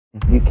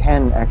you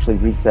can actually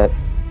reset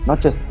not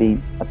just the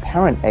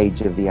apparent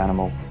age of the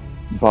animal,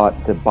 but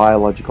the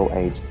biological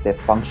age, their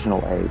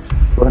functional age.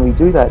 So when we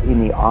do that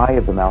in the eye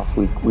of the mouse,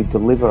 we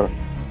deliver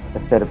a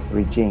set of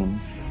 3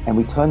 genes and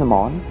we turn them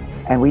on,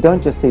 and we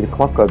don't just see the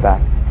clock go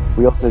back,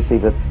 we also see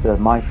that the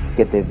mice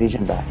get their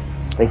vision back.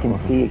 They can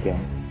see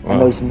again.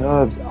 And those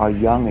nerves are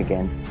young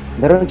again.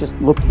 They don't just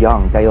look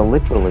young, they are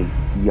literally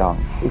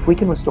young. If we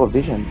can restore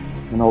vision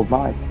in old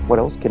mice, what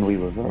else can we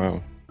reverse?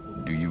 Wow.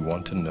 Do you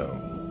want to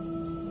know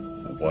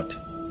what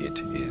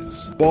it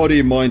is?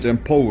 Body mind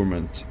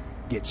empowerment.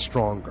 Get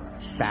stronger,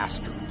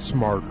 faster,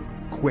 smarter,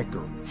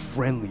 quicker,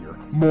 friendlier,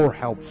 more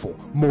helpful,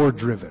 more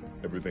driven.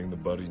 Everything the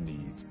body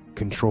needs.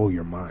 Control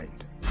your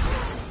mind.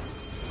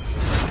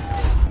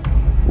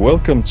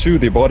 Welcome to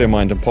the Body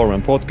Mind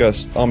Empowerment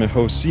Podcast. I'm your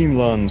host, Siim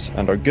Lans,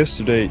 and our guest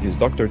today is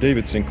Dr.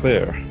 David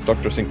Sinclair.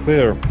 Dr.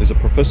 Sinclair is a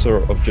professor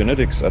of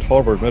genetics at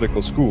Harvard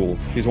Medical School.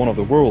 He's one of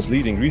the world's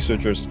leading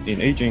researchers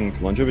in aging,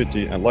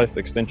 longevity, and life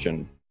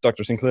extension.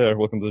 Dr. Sinclair,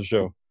 welcome to the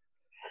show.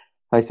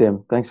 Hi,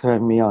 Sam. Thanks for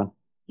having me on.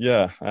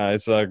 Yeah,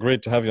 it's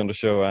great to have you on the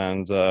show,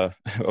 and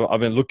I've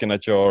been looking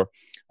at your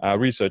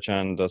research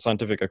and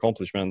scientific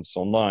accomplishments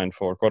online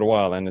for quite a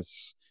while, and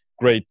it's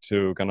great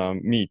to kind of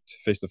meet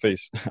face to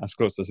face as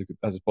close as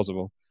is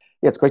possible.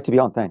 Yeah, it's great to be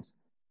on. Thanks.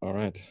 All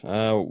right.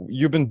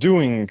 You've been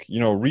doing,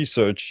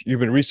 research. You've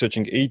been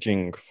researching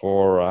aging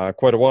for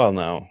quite a while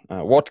now.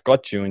 What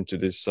got you into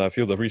this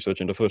field of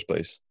research in the first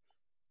place?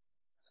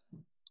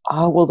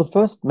 Well, the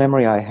first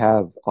memory I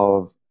have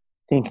of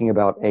thinking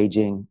about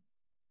aging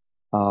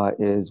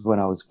is when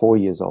I was 4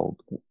 years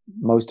old.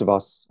 Most of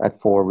us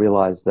at 4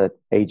 realize that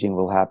aging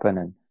will happen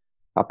and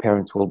our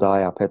parents will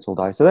die, our pets will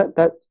die. So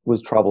that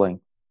was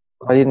troubling.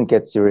 I didn't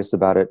get serious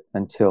about it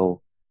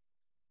until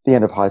the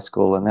end of high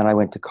school, and then I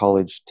went to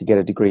college to get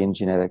a degree in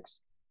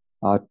genetics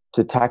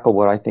to tackle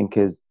what I think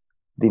is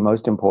the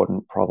most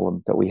important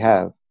problem that we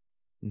have.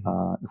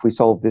 If we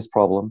solve this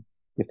problem,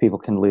 if people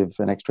can live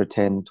an extra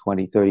 10,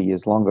 20, 30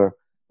 years longer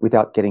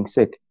without getting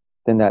sick,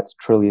 then that's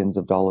trillions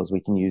of dollars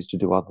we can use to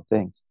do other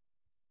things.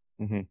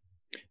 Mm-hmm.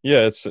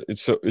 Yeah,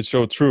 it's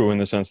so true in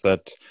the sense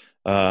that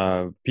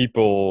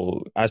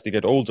people, as they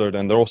get older,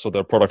 then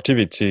their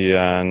productivity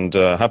and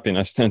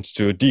happiness tends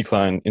to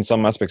decline in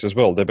some aspects as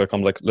well. They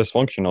become less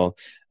functional,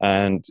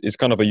 and it's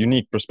kind of a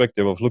unique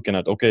perspective of looking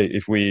at, okay,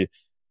 if we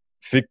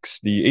fix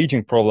the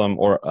aging problem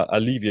or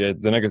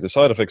alleviate the negative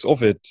side effects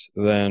of it,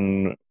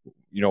 then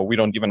we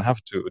don't even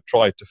have to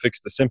try to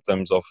fix the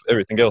symptoms of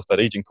everything else that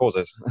aging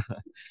causes.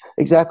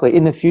 Exactly.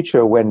 In the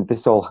future, when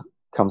this all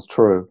comes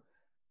true,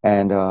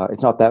 and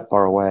it's not that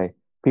far away,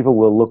 people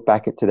will look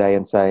back at today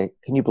and say,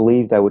 can you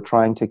believe they were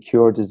trying to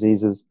cure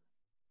diseases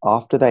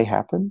after they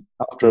happened,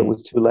 after it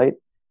was too late?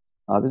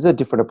 This is a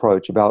different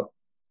approach about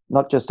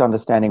not just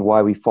understanding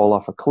why we fall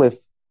off a cliff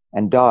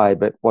and die,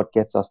 but what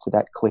gets us to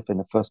that cliff in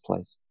the first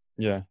place.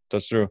 Yeah,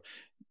 that's true.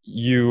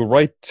 You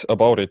write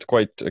about it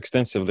quite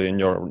extensively in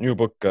your new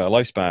book,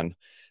 Lifespan,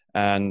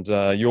 and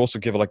you also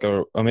give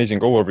an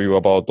amazing overview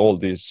about all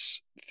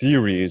these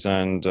theories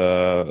and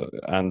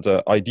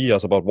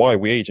ideas about why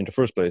we age in the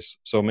first place.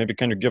 So maybe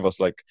can you give us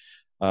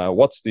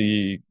what's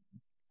the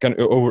kind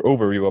of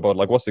overview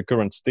about what's the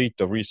current state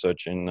of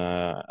research in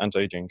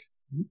anti-aging?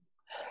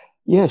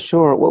 Yeah,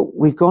 sure. Well,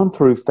 we've gone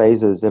through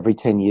phases. Every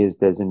 10 years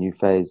there's a new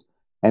phase,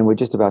 and we're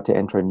just about to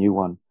enter a new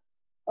one.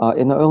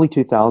 In the early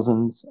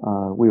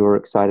 2000s, we were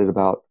excited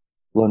about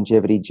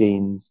longevity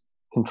genes,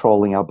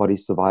 controlling our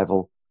body's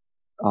survival,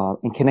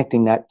 and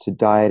connecting that to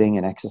dieting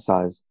and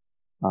exercise.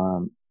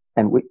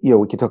 And we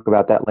can talk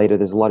about that later.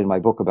 There's a lot in my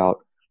book about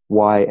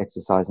why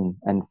exercise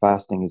and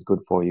fasting is good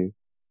for you.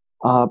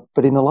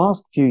 But in the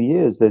last few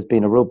years, there's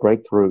been a real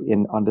breakthrough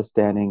in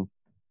understanding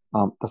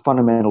the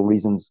fundamental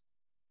reasons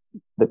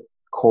that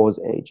cause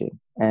aging.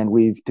 And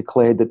we've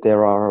declared that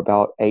there are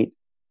about 8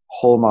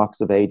 hallmarks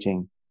of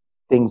aging,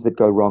 things that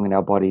go wrong in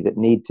our body that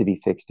need to be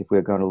fixed if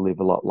we're going to live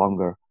a lot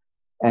longer.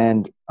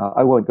 And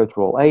I won't go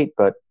through all 8,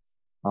 but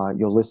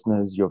your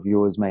listeners, your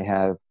viewers may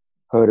have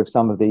heard of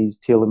some of these: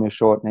 telomere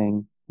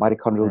shortening,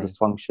 mitochondrial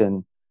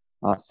dysfunction,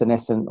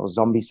 senescent or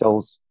zombie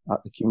cells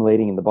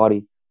accumulating in the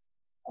body.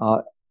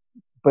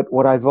 But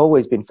what I've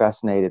always been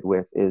fascinated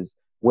with is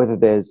whether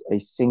there's a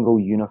single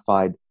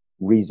unified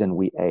reason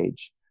we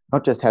age.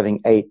 Not just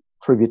having 8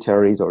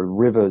 tributaries or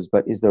rivers,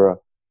 but is there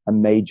a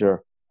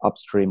major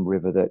upstream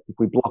river that if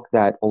we block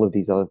that, all of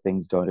these other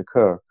things don't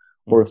occur?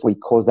 Or if we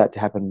cause that to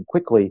happen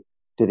quickly,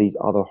 do these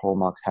other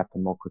hallmarks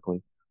happen more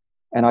quickly?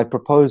 And I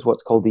propose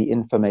what's called the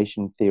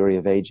information theory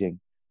of aging,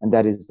 and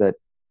that is that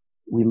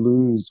we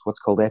lose what's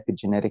called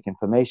epigenetic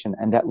information,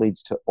 and that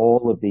leads to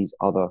all of these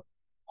other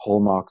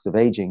hallmarks of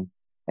aging.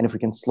 And if we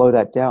can slow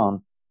that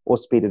down or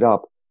speed it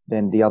up,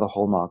 then the other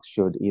hallmarks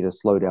should either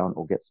slow down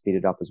or get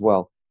speeded up as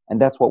well.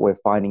 And that's what we're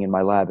finding in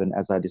my lab, and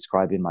as I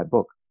describe in my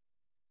book.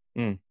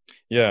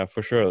 Yeah,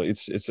 for sure.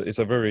 It's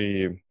a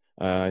very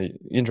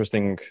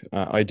interesting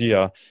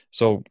idea.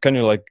 So can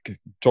you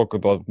talk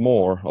about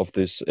more of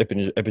this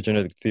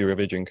epigenetic theory of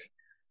aging?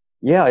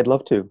 Yeah, I'd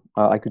love to.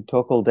 I could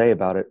talk all day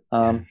about it.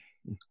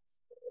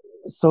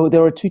 So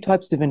there are two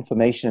types of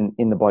information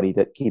in the body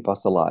that keep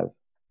us alive.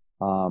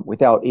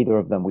 Without either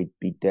of them, we'd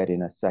be dead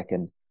in a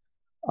second.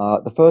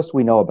 The first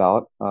we know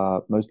about,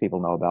 most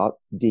people know about,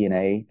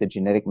 DNA, the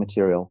genetic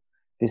material.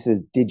 This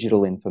is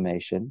digital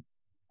information,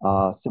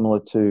 similar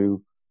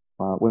to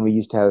when we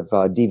used to have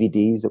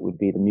DVDs. It would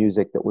be the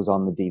music that was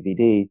on the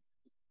DVD.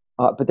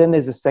 But then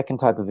there's a second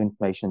type of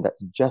information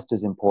that's just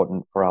as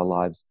important for our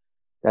lives.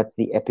 That's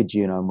the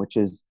epigenome, which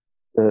is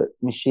the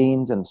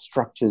machines and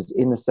structures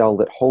in the cell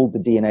that hold the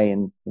DNA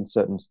in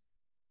certain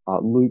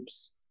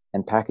loops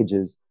and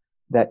packages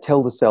that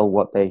tell the cell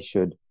what they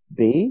should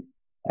be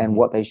and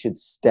what they should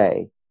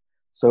stay.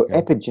 So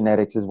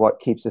epigenetics is what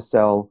keeps a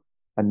cell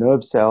a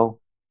nerve cell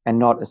and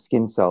not a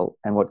skin cell,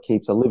 and what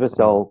keeps a liver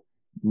cell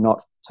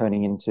not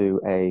turning into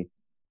a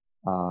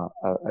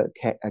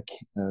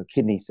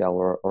kidney cell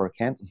or a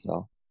cancer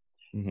cell.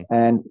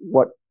 And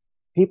what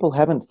people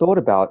haven't thought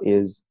about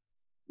is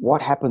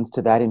what happens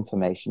to that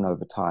information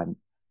over time.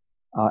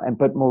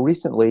 But more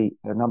recently,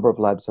 a number of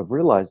labs have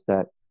realized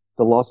that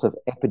the loss of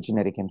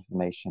epigenetic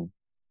information,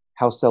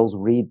 how cells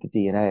read the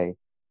DNA,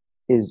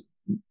 is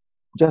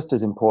just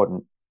as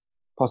important,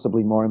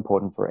 possibly more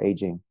important for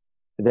aging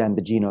than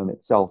the genome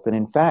itself. And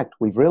in fact,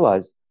 we've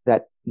realized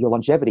that your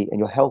longevity and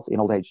your health in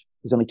old age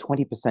is only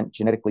 20%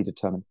 genetically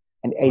determined,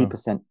 and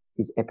 80%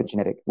 is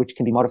epigenetic, which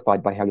can be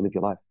modified by how you live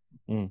your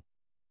life.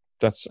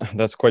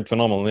 That's quite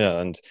phenomenal,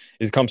 yeah. And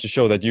it comes to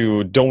show that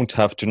you don't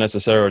have to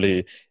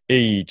necessarily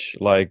age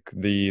like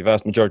the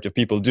vast majority of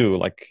people do.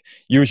 Like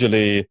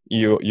usually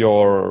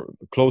your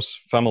close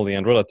family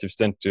and relatives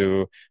tend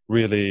to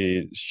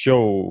really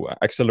show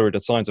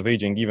accelerated signs of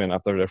aging even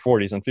after their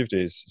 40s and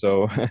 50s.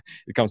 So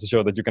it comes to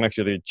show that you can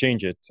actually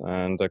change it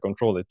and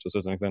control it to a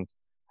certain extent.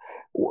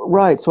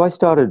 Right. So I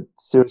started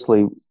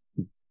seriously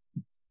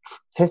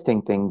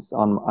testing things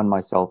on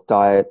myself,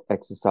 diet,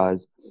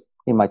 exercise,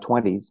 in my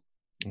 20s.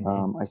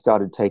 I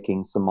started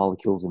taking some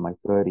molecules in my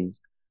 30s.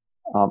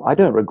 I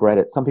don't regret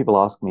it. Some people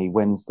ask me,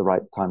 when's the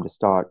right time to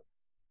start?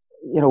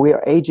 You know, we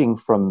are aging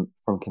from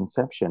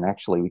conception,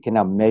 actually. We can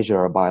now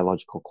measure a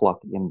biological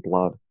clock in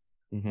blood.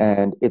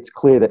 And it's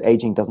clear that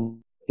aging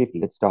doesn't 50,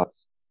 it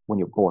starts when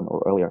you're born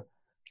or earlier.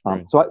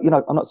 So,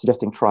 I'm not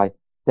suggesting try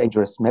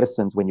dangerous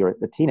medicines when you're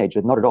a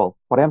teenager, not at all.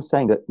 But I am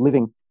saying that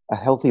living a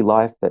healthy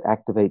life that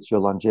activates your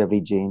longevity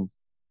genes,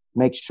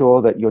 make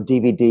sure that your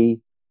DVD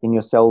in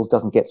your cells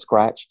doesn't get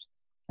scratched,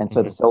 and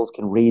so the cells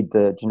can read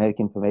the genetic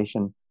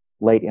information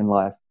late in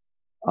life.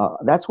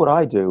 That's what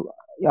I do.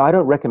 I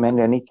don't recommend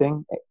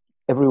anything.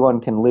 Everyone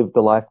can live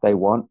the life they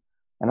want,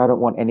 and I don't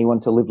want anyone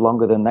to live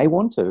longer than they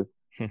want to.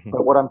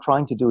 But what I'm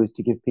trying to do is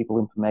to give people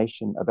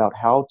information about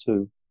how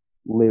to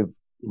live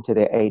into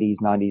their 80s,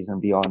 90s, and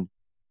beyond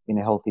in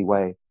a healthy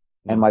way.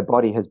 And my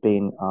body has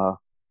been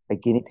a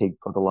guinea pig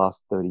for the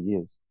last 30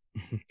 years.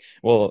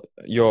 Well,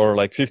 you're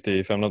like 50,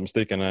 if I'm not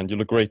mistaken, and you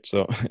look great,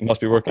 so it must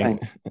be working.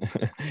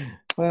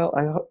 Well,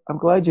 I'm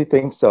glad you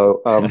think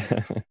so.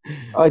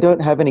 I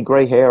don't have any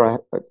gray hair.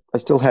 I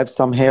still have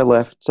some hair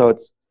left, so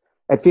it's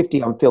at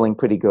 50. I'm feeling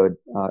pretty good.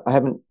 I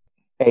haven't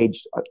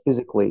aged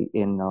physically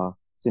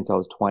since I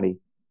was 20.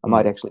 I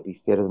might actually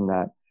be fitter than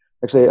that.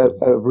 Actually,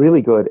 a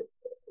really good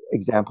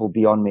example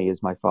beyond me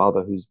is my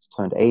father, who's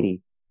turned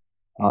 80,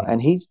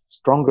 and he's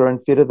stronger and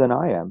fitter than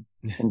I am,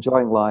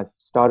 enjoying life,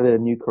 started a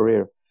new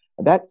career.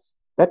 That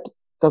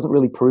doesn't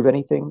really prove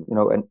anything. You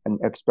know, an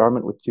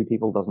experiment with two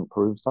people doesn't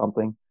prove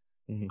something.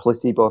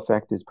 Placebo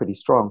effect is pretty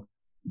strong.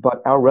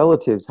 But our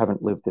relatives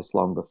haven't lived this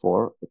long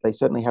before. They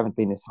certainly haven't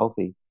been this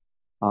healthy.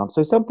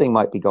 So something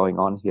might be going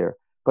on here.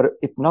 But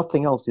if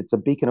nothing else, it's a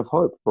beacon of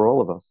hope for all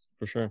of us.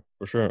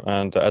 For sure.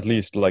 And at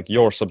least like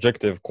your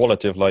subjective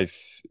quality of life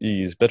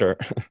is better,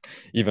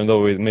 even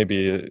though it may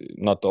be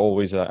not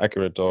always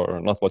accurate or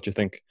not what you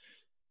think.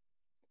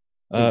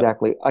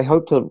 Exactly. I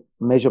hope to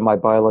measure my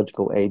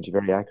biological age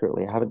very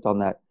accurately. I haven't done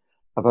that.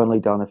 I've only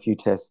done a few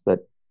tests that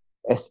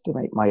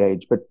estimate my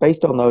age. But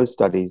based on those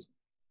studies,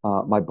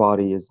 my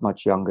body is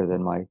much younger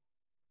than my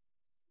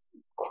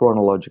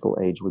chronological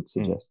age would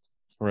suggest.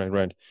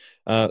 Right.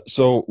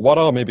 So what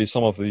are maybe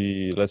some of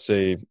the, let's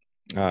say,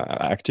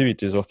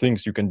 activities or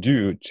things you can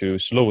do to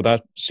slow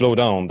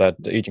down that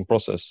aging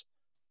process?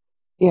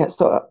 Yeah,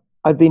 so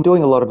I've been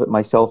doing a lot of it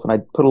myself, and I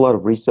put a lot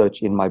of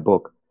research in my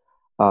book,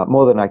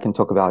 more than I can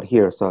talk about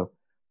here. So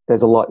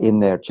there's a lot in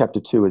there. Chapter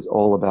 2 is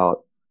all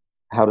about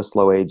how to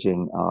slow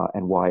aging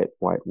and why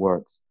it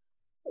works.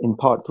 In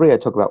part 3, I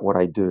talk about what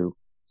I do.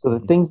 So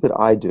the things that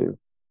I do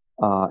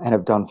and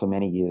have done for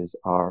many years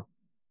are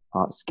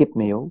skip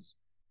meals.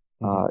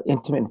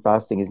 Intermittent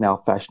fasting is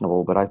now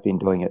fashionable, but I've been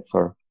doing it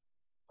for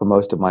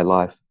most of my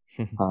life.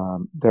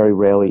 Very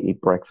rarely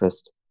eat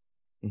breakfast.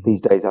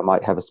 These days I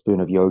might have a spoon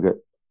of yogurt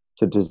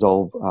to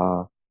dissolve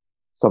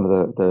some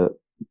of the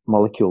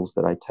molecules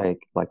that I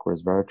take, like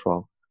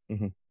resveratrol.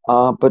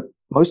 But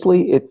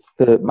mostly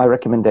my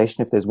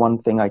recommendation, if there's one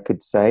thing I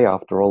could say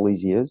after all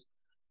these years,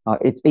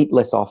 it's eat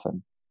less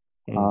often.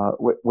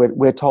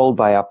 We're told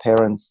by our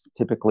parents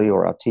typically,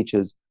 or our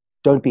teachers,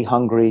 don't be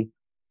hungry,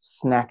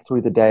 snack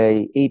through the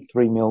day, eat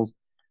 3 meals.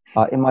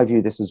 In my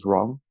view, this is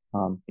wrong.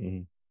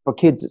 For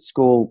kids at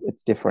school,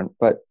 it's different.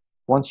 But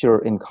once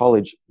you're in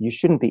college, you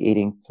shouldn't be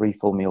eating 3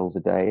 full meals a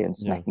day and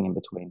Yeah. snacking in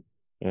between.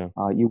 Yeah.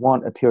 You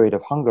want a period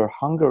of hunger.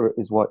 Hunger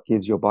is what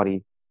gives your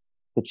body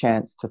the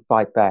chance to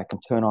fight back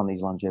and turn on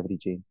these longevity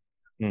genes.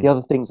 The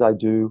other things I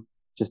do,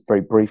 just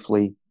very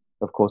briefly,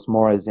 of course,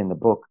 more is in the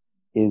book,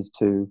 is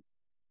to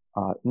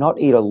not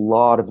eat a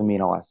lot of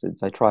amino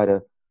acids. I try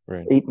to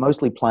eat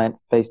mostly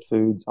plant-based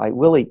foods. I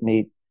will eat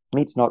meat.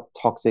 Meat's not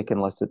toxic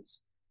unless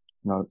it's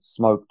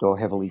smoked or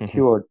heavily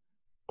cured.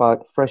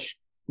 But fresh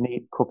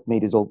meat, cooked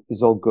meat is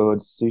all good.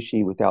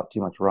 Sushi without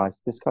too much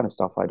rice, this kind of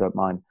stuff I don't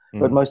mind.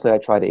 But mostly I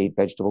try to eat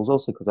vegetables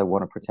also because I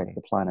want to protect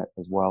the planet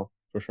as well.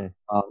 For sure.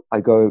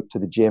 I go to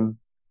the gym.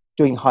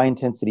 Doing high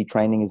intensity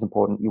training is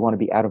important. You want to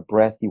be out of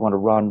breath. You want to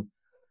run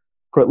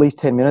for at least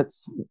 10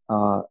 minutes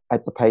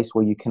at the pace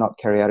where you cannot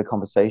carry out a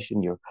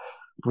conversation. You're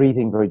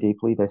breathing very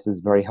deeply. This is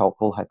very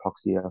helpful,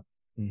 hypoxia.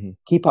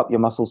 Keep up your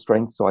muscle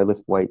strength. So I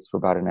lift weights for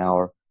about an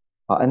hour.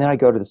 And then I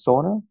go to the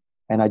sauna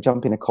and I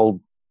jump in a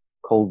cold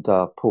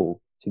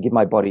pool to give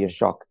my body a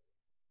shock.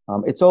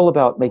 It's all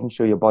about making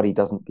sure your body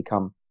doesn't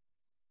become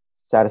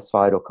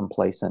satisfied or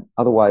complacent.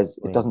 Otherwise,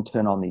 it doesn't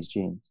turn on these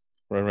genes.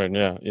 Right.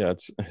 Yeah.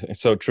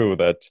 It's so true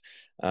that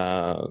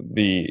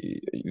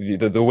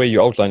the way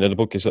you outlined in the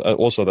book is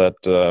also that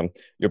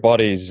your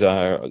body is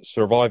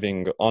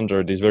surviving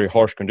under these very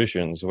harsh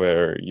conditions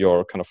where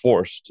you're kind of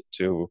forced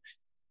to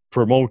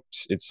promote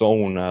its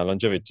own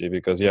longevity,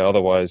 because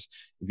otherwise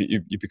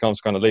it becomes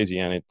kind of lazy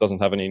and it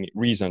doesn't have any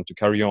reason to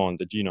carry on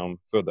the genome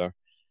further.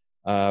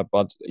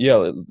 But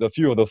the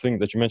few of the things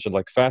that you mentioned,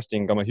 like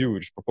fasting, I'm a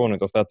huge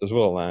proponent of that as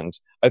well, and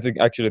I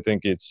actually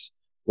think it's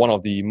one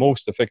of the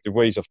most effective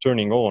ways of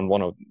turning on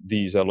one of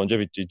these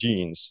longevity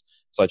genes,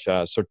 such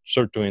as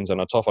sirtuins and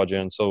autophagy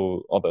and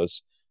so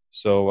others.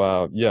 So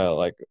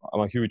like I'm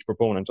a huge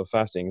proponent of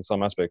fasting in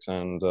some aspects,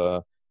 and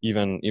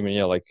even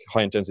like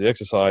high intensity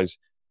exercise,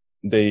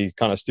 they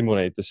kind of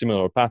stimulate the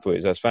similar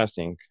pathways as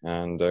fasting,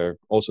 and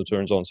also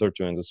turns on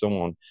sirtuins and so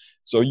on.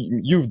 So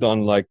you've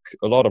done like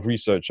a lot of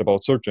research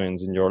about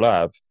sirtuins in your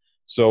lab.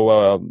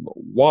 So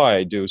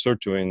why do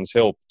sirtuins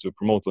help to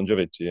promote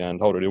longevity,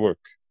 and how do they work?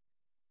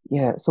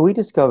 Yeah, so we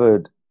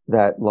discovered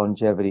that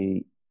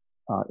longevity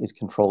is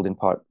controlled in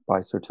part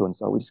by sirtuins.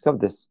 So we discovered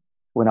this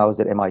when I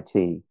was at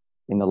MIT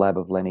in the lab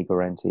of Lenny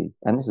Guarente,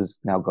 and this is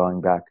now going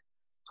back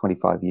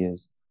 25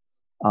 years.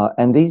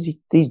 And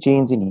these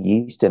genes in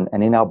yeast and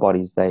in our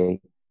bodies, they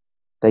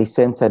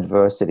sense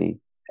adversity.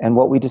 And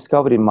what we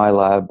discovered in my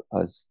lab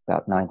was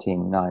about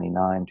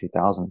 1999,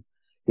 2000,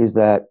 is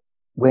that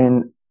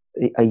when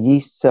a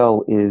yeast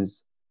cell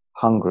is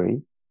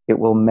hungry, it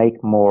will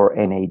make more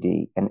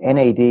NAD. And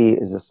NAD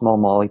is a small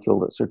molecule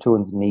that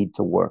sirtuins need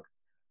to work.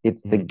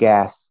 It's the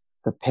gas,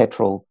 the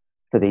petrol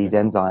for these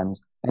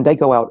enzymes. And they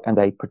go out and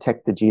they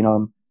protect the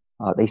genome.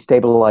 They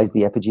stabilize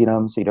the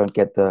epigenome so you don't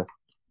get the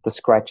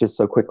scratches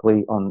so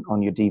quickly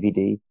on your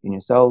DVD in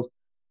your cells.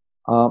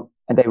 And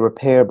they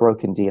repair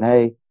broken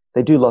DNA.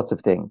 They do lots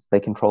of things.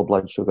 They control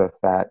blood sugar,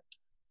 fat,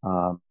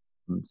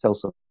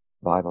 cell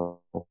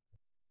survival.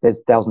 There's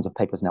thousands of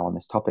papers now on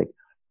this topic.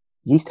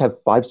 Yeast have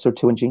 5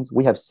 sirtuin genes.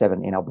 We have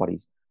 7 in our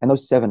bodies. And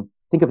those 7,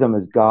 think of them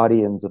as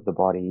guardians of the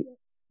body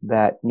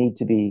that need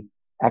to be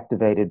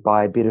activated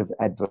by a bit of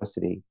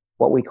adversity,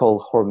 what we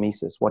call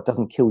hormesis. What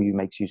doesn't kill you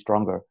makes you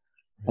stronger.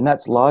 And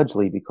that's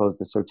largely because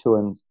the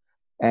sirtuins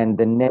and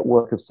the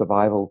network of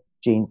survival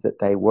genes that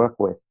they work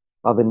with,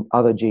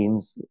 other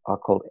genes are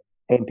called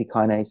AMP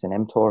kinase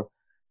and mTOR.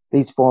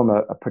 These form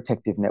a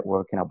protective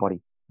network in our body,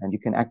 and you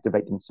can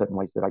activate them in certain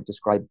ways that I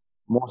describe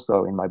more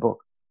so in my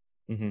book.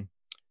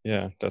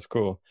 Yeah, that's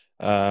cool.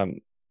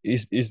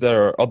 Is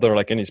there other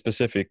like any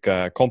specific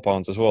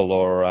compounds as well,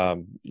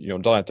 or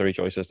dietary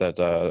choices that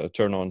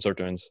turn on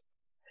sirtuins?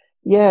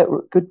 Yeah,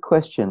 good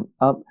question.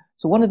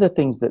 So one of the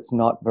things that's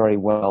not very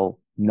well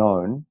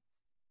known,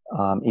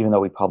 even though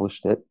we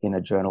published it in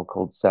a journal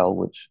called Cell,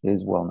 which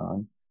is well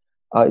known,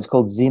 is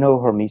called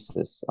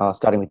Xenohormesis,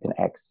 starting with an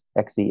X,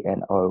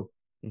 Xeno,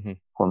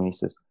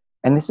 hormesis.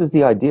 And this is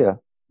the idea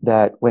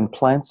that when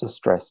plants are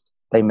stressed,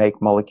 they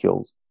make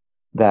molecules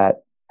that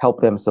help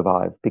them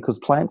survive, because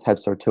plants have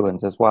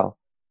sirtuins as well.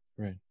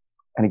 Right.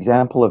 An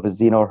example of a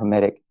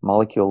xenohormetic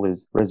molecule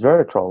is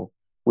resveratrol,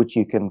 which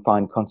you can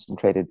find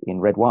concentrated in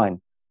red wine,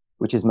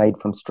 which is made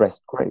from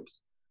stressed grapes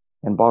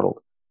and bottled.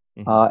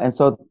 And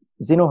so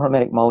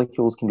xenohormetic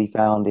molecules can be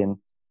found in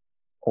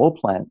all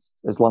plants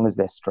as long as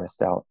they're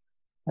stressed out.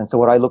 And so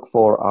what I look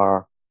for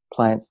are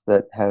plants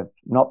that have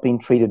not been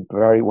treated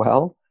very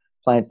well,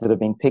 plants that have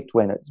been picked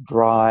when it's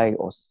dry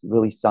or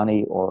really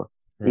sunny, or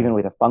even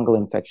with a fungal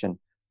infection.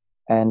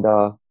 And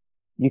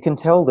you can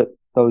tell that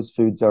those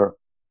foods are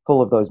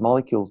full of those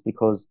molecules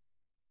because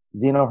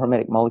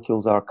xenohormetic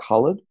molecules are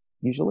colored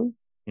usually,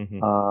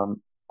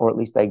 or at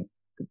least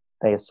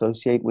they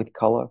associate with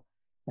color.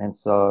 And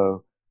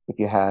so if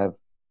you have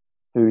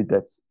food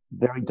that's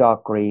very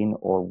dark green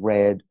or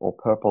red or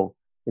purple,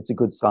 it's a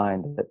good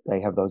sign that they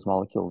have those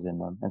molecules in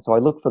them. And so I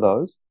look for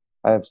those.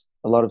 I have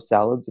a lot of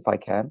salads if I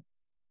can.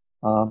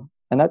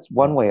 And that's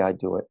one way I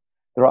do it.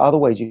 There are other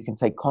ways you can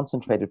take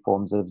concentrated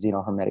forms of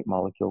xenohormetic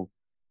molecules.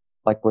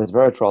 Like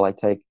resveratrol, I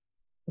take,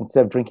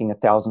 instead of drinking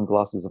 1,000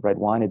 glasses of red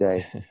wine a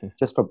day,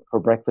 just for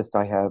breakfast,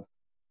 I have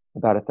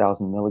about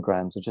 1,000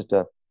 milligrams, or just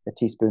a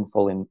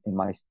teaspoonful in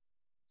my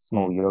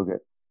small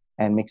yogurt,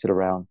 and mix it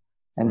around.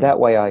 And that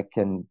way I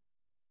can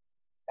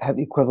have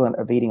the equivalent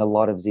of eating a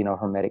lot of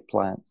xenohormetic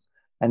plants.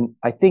 And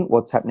I think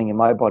what's happening in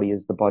my body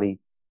is the body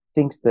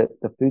thinks that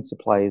the food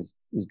supply is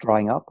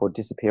drying up or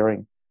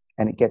disappearing,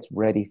 and it gets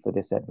ready for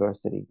this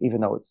adversity,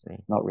 even though it's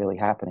not really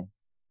happening.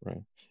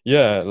 Right.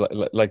 Yeah,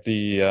 like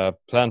the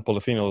plant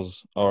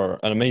polyphenols are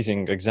an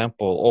amazing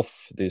example of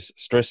this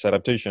stress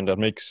adaptation that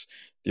makes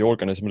the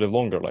organism live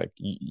longer.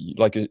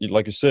 Like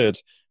you said,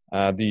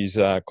 these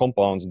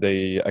compounds,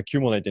 they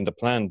accumulate in the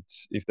plant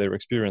if they're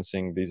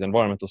experiencing these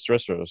environmental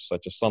stressors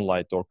such as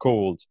sunlight or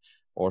cold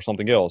or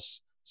something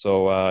else.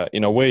 So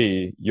in a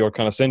way, you're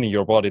kind of sending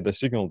your body the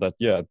signal that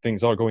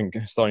things are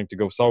starting to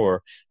go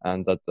sour,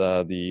 and that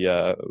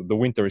the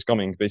winter is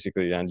coming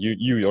basically, and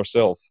you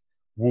yourself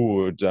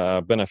would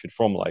benefit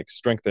from like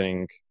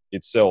strengthening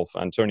itself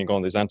and turning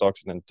on these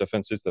antioxidant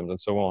defense systems and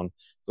so on.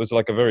 So it's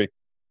like a very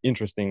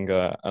interesting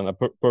and a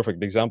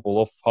perfect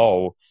example of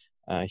how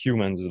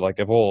humans like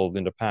evolved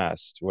in the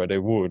past, where they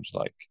would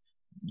like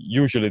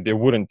usually they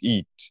wouldn't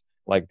eat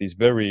like these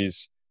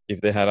berries if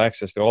they had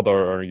access to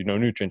other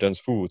nutrient dense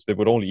foods. They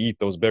would only eat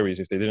those berries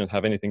if they didn't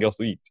have anything else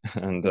to eat.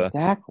 And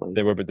exactly,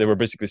 they were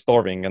basically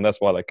starving, and that's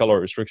why like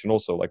calorie restriction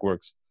also like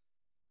works.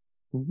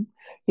 Mm-hmm.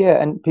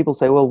 Yeah, and people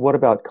say, well, what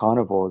about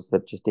carnivores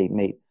that just eat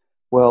meat?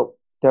 Well,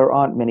 there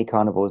aren't many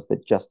carnivores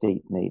that just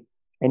eat meat.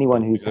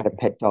 Anyone who's had a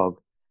pet dog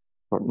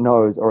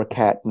or a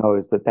cat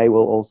knows that they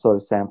will also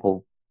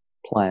sample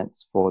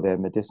plants for their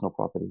medicinal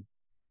properties.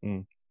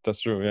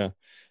 That's true,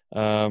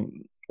 yeah.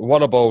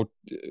 What about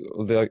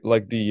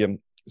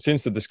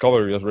since the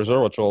discovery of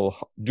resveratrol,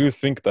 do you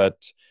think that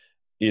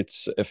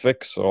its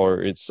effects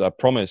or its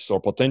promise or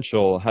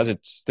potential, has it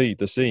stayed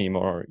the same,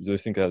 or do you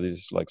think that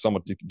is like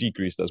somewhat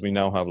decreased as we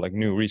now have like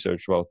new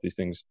research about these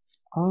things?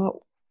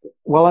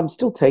 Well, I'm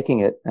still taking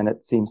it, and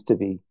it seems to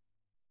be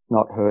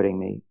not hurting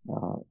me,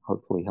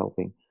 hopefully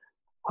helping.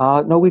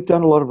 No, we've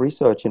done a lot of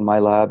research in my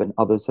lab, and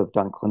others have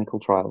done clinical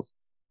trials.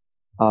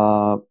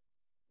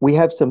 We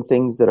have some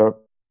things that are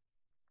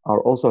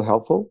also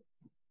helpful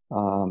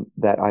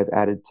that I've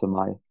added to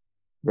my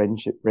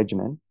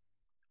regimen.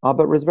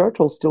 But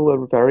resveratrol is still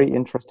a very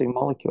interesting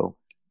molecule.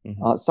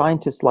 Mm-hmm.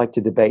 Scientists like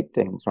to debate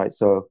things, right?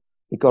 So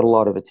it got a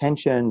lot of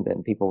attention,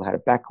 then people had a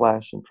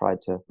backlash and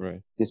tried to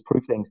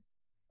disprove things.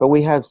 But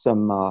we have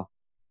some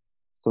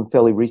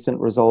fairly recent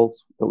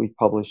results that we've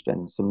published,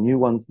 and some new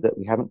ones that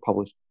we haven't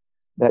published,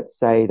 that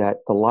say that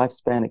the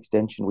lifespan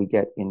extension we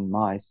get in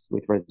mice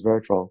with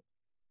resveratrol,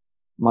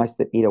 mice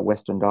that eat a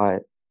Western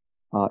diet,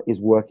 is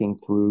working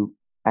through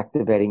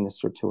activating the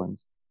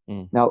sirtuins.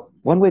 Now,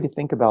 one way to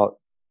think about,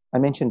 I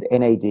mentioned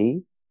NAD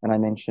and I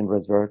mentioned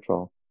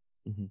resveratrol.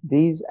 Mm-hmm.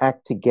 These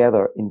act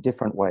together in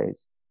different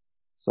ways.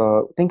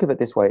 So think of it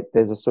this way.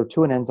 There's a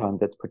sirtuin enzyme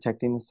that's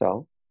protecting the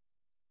cell,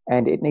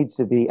 and it needs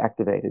to be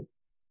activated.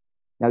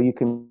 Now you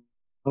can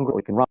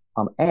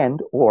run,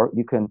 or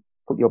you can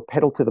put your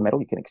pedal to the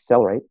metal, you can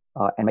accelerate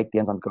and make the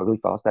enzyme go really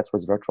fast. That's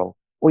resveratrol.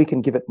 Or you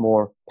can give it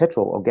more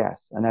petrol or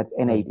gas, and that's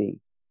NAD.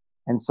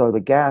 And so the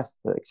gas,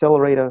 the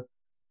accelerator,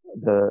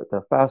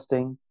 the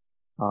fasting,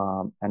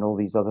 and all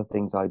these other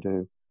things I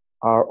do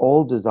are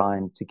all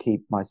designed to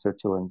keep my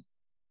sirtuins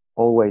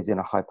always in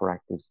a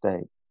hyperactive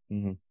state.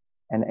 Mm-hmm.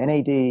 And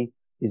NAD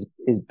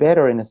is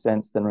better in a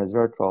sense than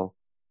resveratrol,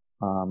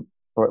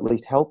 or at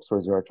least helps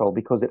resveratrol,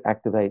 because it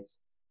activates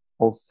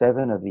all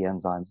 7 of the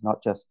enzymes,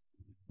 not just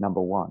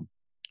number 1.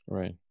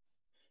 Right.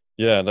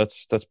 Yeah,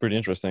 that's pretty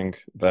interesting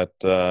that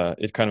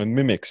it kind of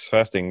mimics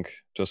fasting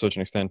to a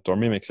certain extent, or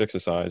mimics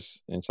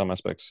exercise in some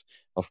aspects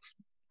of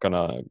kind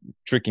of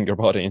tricking your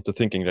body into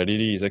thinking that it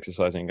is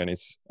exercising and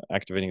it's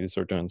activating these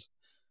sirtuins.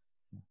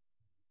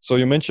 So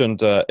you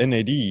mentioned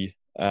NAD,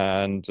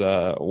 and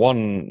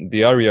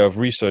the area of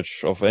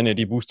research of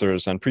NAD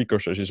boosters and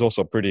precursors is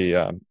also pretty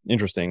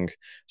interesting.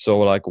 So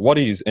like, what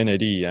is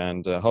NAD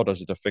and how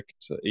does it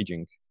affect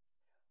aging?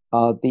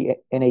 The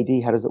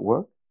NAD, how does it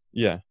work?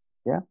 Yeah.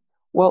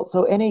 Well,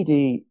 so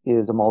NAD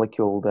is a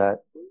molecule that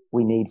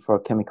we need for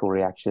chemical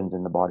reactions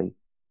in the body,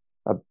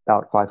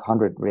 about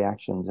 500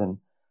 reactions, and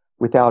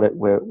without it,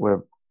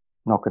 we're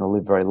not going to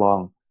live very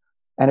long.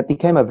 And it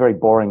became a very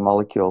boring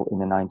molecule in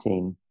the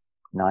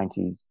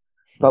 1990s.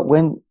 But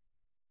when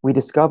we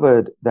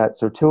discovered that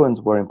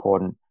sirtuins were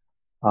important,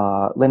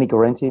 Lenny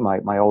Guarenti,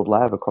 my old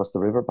lab across the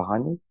river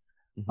behind me,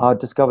 mm-hmm.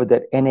 Discovered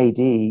that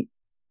NAD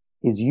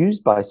is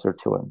used by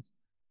sirtuins.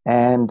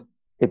 And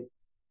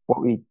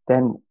what we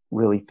then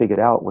really figured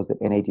out was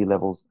that NAD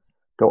levels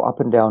go up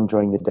and down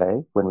during the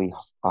day. When we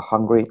are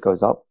hungry, it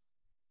goes up,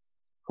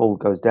 full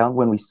goes down.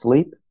 When we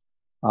sleep,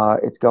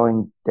 it's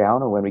going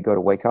down, or when we go to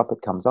wake up,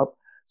 it comes up.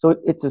 So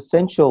it's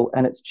essential,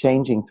 and it's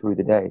changing through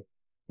the day.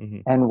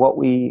 Mm-hmm. And what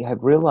we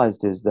have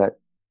realized is that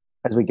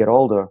as we get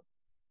older,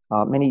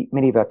 many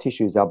of our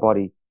tissues, our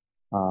body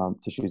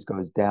tissues,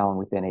 goes down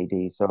with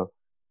NAD. So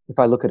if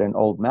I look at an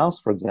old mouse,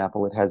 for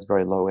example, it has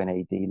very low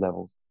NAD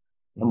levels.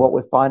 And Mhm. what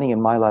we're finding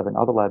in my lab and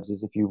other labs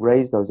is if you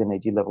raise those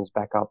NAD levels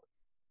back up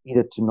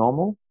either to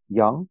normal,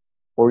 young,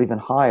 or even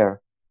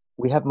higher,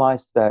 we have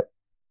mice that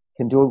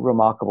can do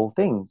remarkable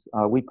things.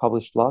 We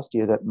published last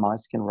year that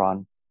mice can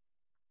run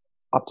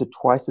up to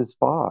twice as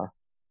far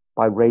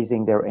by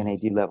raising their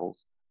NAD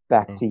levels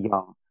back to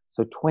young.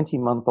 So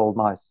 20-month-old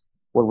mice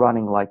were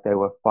running like they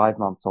were 5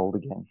 months old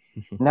again.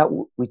 And that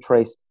we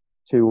traced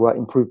to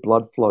improve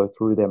blood flow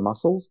through their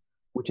muscles,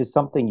 which is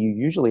something you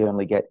usually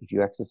only get if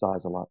you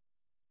exercise a lot.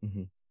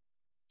 Mhm.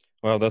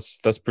 Well, that's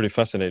pretty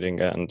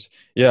fascinating, and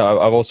yeah,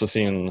 I've also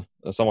seen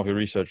some of your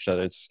research that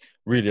it's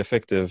really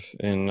effective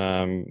in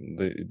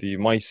the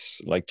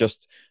mice, like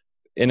just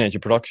energy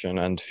production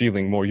and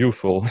feeling more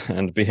youthful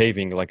and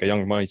behaving like a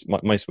young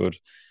mice would.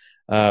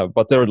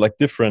 But there are like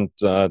different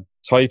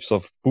types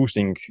of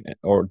boosting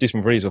or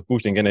different ways of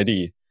boosting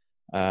NAD,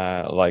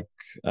 like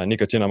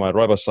nicotinamide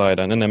riboside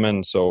and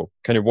NMN. So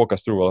can you walk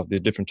us through all of the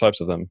different types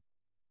of them?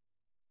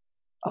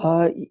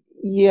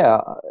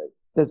 Yeah,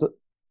 there's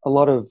a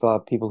lot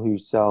of people who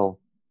sell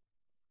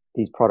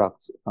these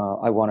products.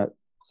 I want to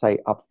say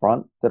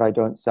upfront that I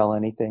don't sell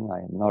anything. I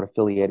am not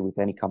affiliated with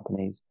any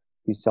companies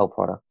who sell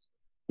products,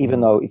 even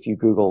though if you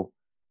Google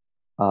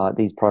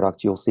these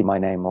products, you'll see my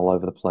name all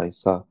over the place.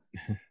 So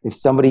if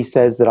somebody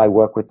says that I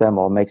work with them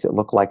or makes it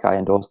look like I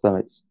endorse them,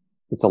 it's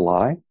a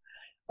lie.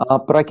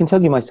 But I can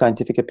tell you my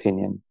scientific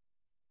opinion.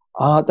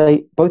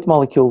 Both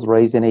molecules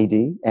raise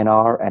NAD,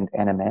 NR, and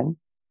NMN.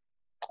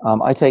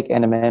 I take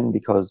NMN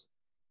because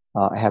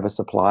I have a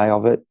supply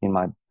of it in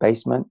my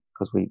basement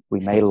because we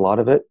made a lot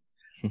of it.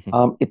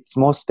 It's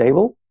more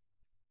stable.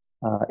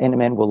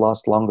 NMN will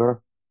last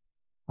longer.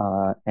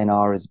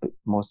 NR is a bit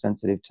more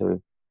sensitive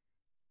to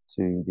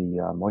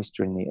the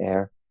moisture in the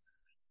air.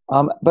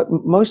 But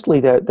mostly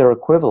they're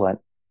equivalent.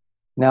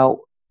 Now,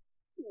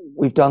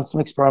 we've done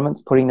some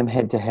experiments putting them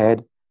head to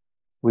head.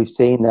 We've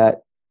seen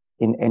that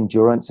in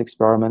endurance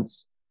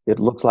experiments, it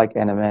looks like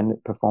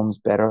NMN performs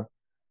better.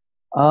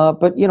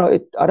 But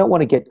I don't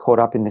want to get caught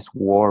up in this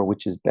war,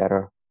 which is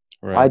better.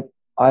 Right.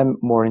 I'm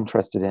more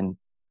interested in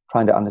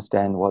trying to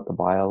understand what the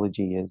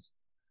biology is.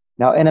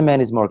 Now,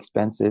 NMN is more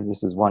expensive.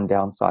 This is one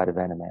downside of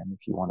NMN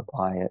if you want to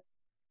buy it.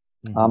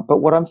 But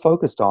what I'm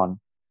focused on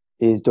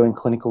is doing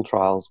clinical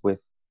trials with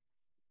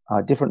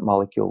different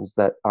molecules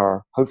that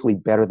are hopefully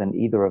better than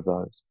either of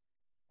those.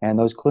 And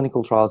those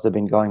clinical trials have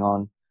been going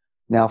on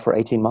now for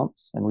 18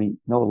 months. And we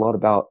know a lot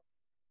about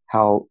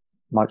how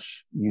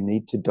much you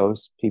need to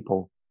dose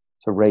people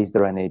to raise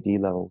their NAD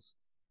levels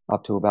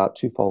up to about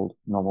twofold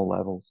normal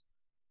levels.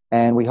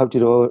 And we hope to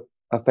do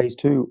a phase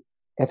 2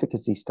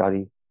 efficacy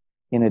study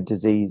in a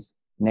disease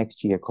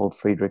next year called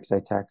Friedreich's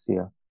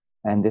ataxia.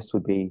 And this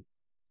would be,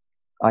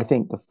 I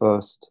think, the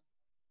first,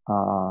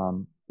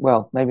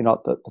 well, maybe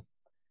not the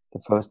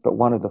first, but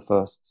one of the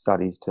first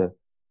studies to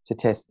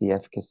test the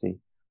efficacy.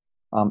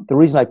 The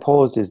reason I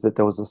paused is that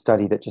there was a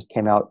study that just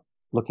came out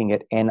looking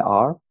at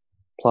NR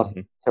plus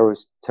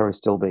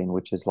pterostilbene,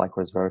 which is like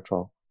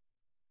resveratrol.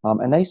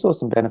 And they saw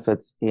some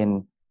benefits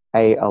in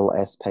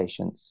ALS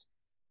patients,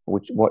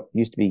 what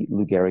used to be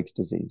Lou Gehrig's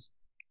disease.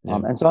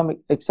 And so I'm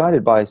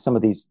excited by some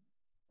of these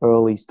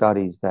early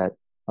studies that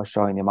are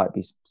showing there might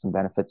be some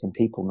benefits in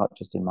people, not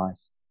just in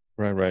mice.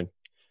 Right.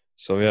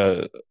 So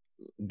yeah,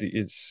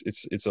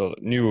 it's a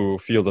new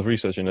field of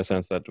research in the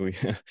sense that we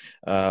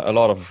a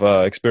lot of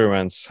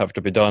experiments have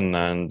to be done,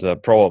 and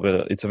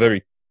probably it's a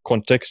very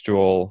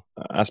contextual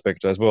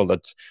aspect as well,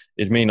 that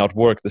it may not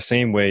work the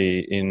same way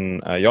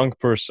in a young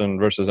person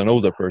versus an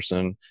older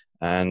person,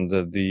 and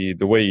the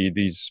way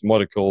these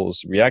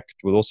molecules react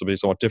will also be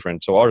somewhat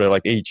different. So are there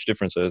like age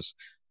differences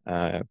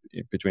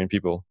between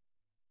people?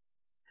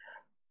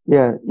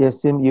 Yeah,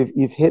 Sim,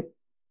 you've hit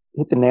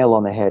the nail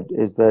on the head,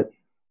 is that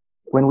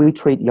when we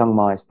treat young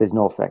mice, there's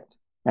no effect.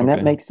 And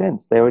that makes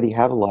sense. They already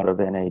have a lot of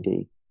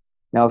NAD.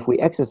 Now, if we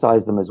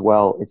exercise them as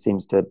well, it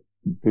seems to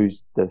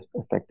boost the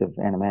effect of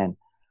NMN.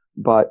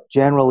 But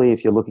generally,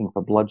 if you're looking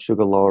for blood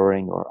sugar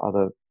lowering or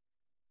other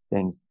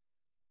things,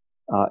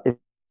 it's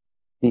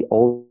the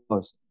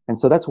oldest. And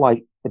so that's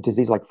why a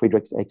disease like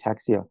Friedreich's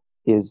ataxia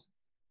is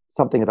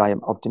something that I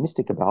am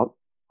optimistic about,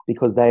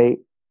 because they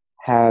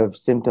have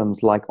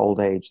symptoms like old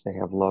age. They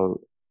have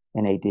low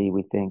NAD,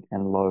 we think,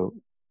 and low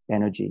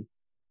energy.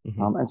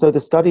 And so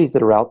the studies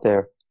that are out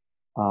there,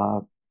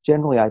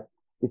 generally,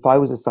 if I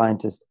was a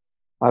scientist,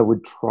 I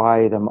would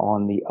try them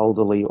on the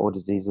elderly or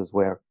diseases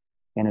where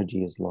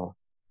energy is low.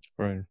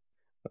 Right.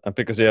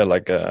 Because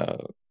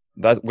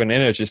that when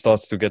energy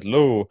starts to get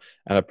low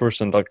and a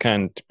person that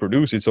can't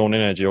produce its own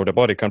energy, or the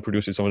body can't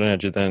produce its own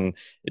energy, then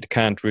it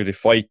can't really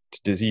fight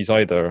disease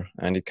either,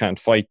 and it can't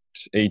fight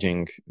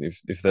aging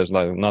if there's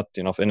like not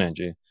enough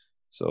energy.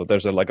 So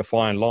there's a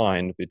fine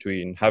line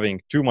between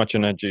having too much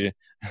energy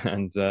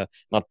and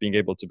not being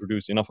able to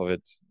produce enough of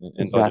it.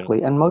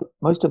 Exactly. And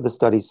most of the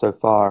studies so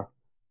far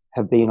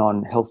have been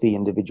on healthy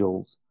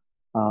individuals.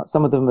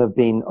 Some of them have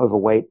been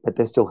overweight, but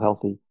they're still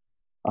healthy.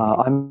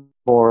 I'm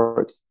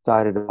more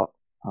excited about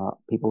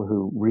people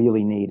who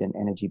really need an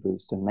energy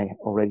boost and may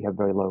already have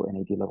very low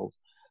NAD levels.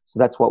 So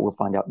that's what we'll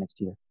find out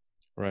next year.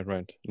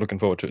 Right. Looking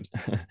forward to it.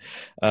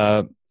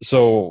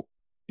 So,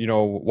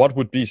 what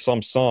would be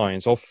some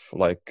signs of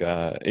like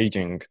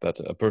aging that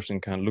a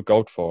person can look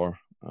out for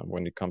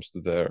when it comes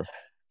to their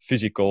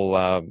physical,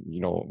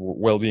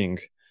 well-being?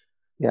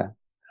 Yeah.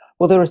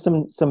 Well, there are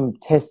some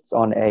tests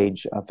on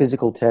age,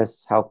 physical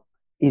tests. How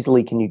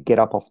easily can you get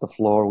up off the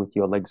floor with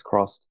your legs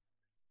crossed?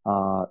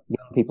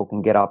 Young people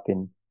can get up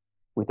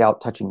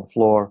without touching the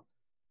floor.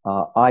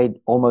 I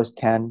almost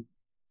can.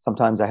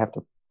 Sometimes I have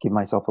to give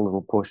myself a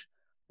little push.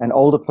 An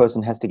older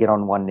person has to get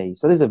on one knee.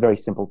 So this is a very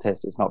simple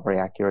test. It's not very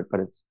accurate, but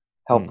it's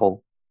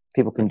helpful.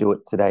 People can do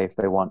it today if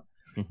they want.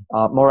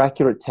 More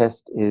accurate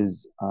test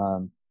is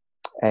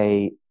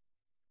a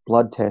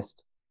blood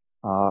test.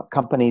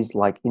 Companies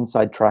like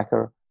Inside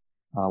Tracker,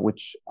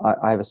 which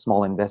I have a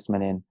small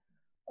investment in,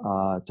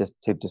 just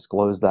to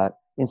disclose that.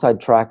 Inside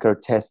Tracker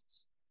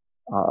tests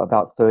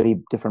about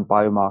 30 different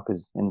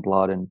biomarkers in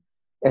blood and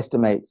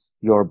estimates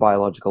your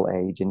biological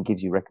age and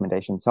gives you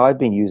recommendations. So I've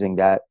been using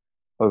that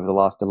over the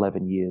last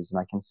 11 years, and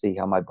I can see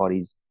how my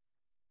body's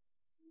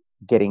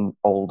getting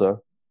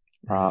older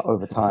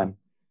over time.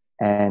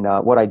 And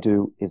what I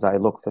do is I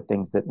look for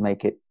things that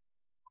make it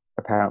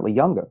apparently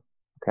younger.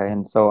 Okay,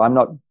 and so I'm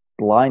not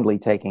blindly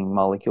taking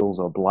molecules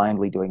or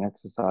blindly doing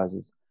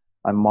exercises.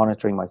 I'm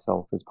monitoring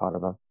myself as part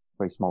of a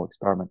very small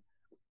experiment.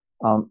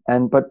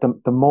 But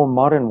the more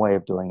modern way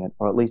of doing it,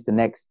 or at least the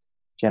next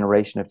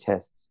generation of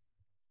tests,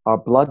 are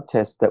blood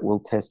tests that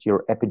will test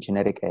your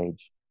epigenetic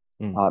age,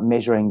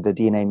 measuring the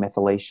DNA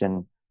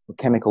methylation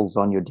chemicals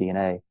on your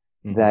DNA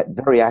that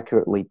very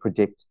accurately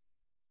predict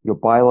your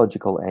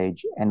biological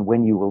age and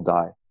when you will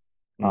die.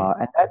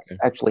 And that's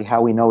actually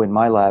how we know in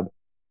my lab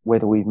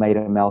whether we've made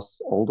a mouse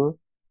older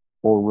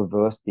or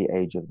reversed the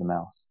age of the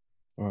mouse.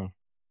 Wow,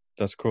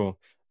 that's cool.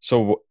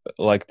 So,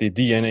 like the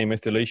DNA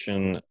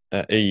methylation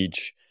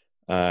age,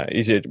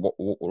 is it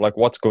like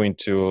what's going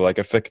to like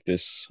affect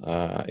this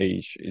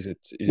age? Is it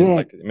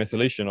like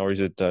methylation, or is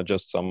it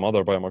just some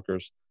other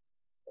biomarkers?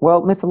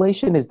 Well,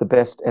 methylation is the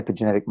best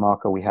epigenetic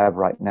marker we have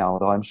right now,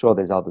 though I'm sure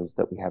there's others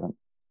that we haven't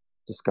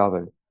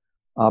discovered.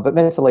 But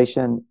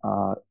methylation,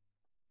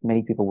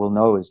 many people will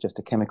know, is just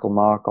a chemical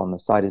mark on the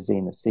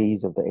cytosine, the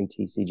Cs of the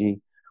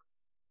ATCG.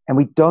 And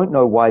we don't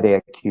know why they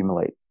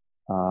accumulate.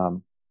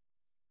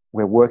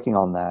 We're working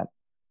on that.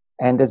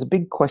 And there's a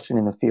big question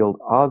in the field.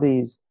 Are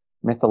these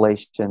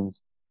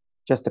methylations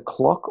just a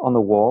clock on the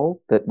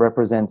wall that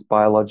represents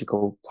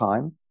biological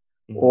time?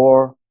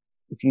 Or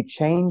if you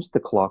change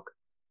the clock,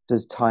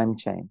 does time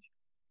change?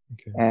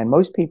 Okay. And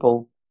most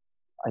people,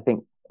 I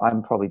think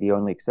I'm probably the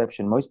only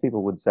exception, most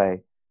people would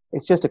say,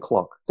 it's just a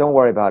clock. Don't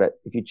worry about it.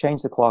 If you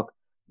change the clock,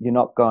 you're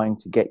not going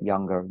to get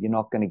younger. You're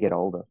not going to get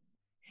older.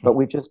 But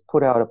we've just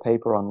put out a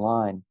paper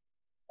online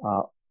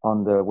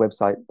on the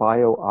website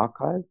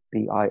bioRxiv,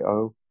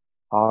 BIORXIV.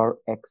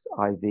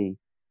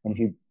 And if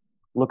you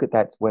look at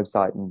that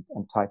website and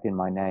type in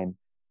my name,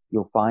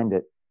 you'll find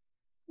it.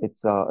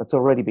 It's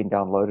already been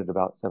downloaded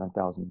about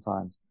 7,000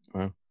 times.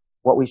 Wow.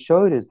 What we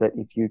showed is that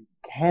if you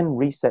can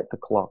reset the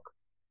clock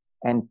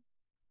and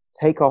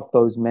take off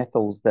those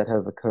methyls that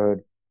have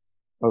occurred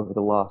over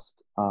the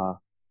last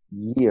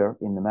year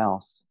in the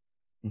mouse,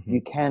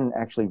 you can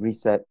actually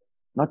reset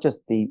not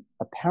just the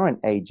apparent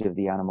age of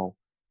the animal,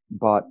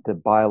 but the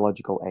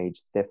biological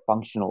age, their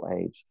functional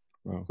age.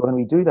 Wow. So when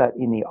we do that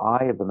in the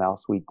eye of the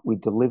mouse, we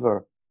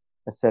deliver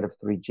a set of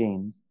 3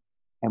 genes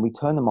and we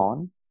turn them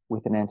on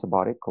with an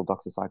antibiotic called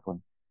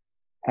doxycycline.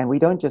 And we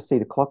don't just see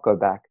the clock go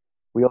back,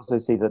 we also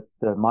see that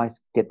the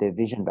mice get their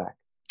vision back.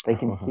 They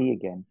can see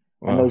again.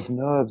 And those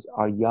nerves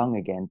are young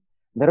again.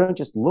 They don't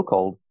just look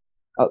old,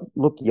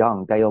 look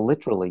young. They are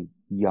literally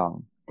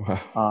young.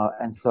 Wow.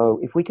 And so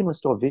if we can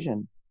restore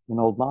vision in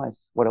old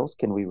mice, what else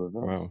can we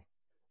reverse? Wow.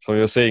 So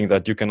you're saying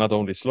that you can not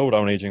only slow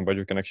down aging, but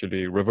you can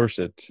actually reverse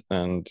it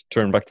and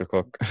turn back the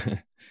clock.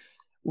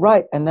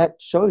 Right. And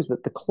that shows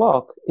that the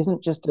clock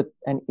isn't just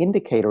an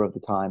indicator of the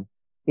time.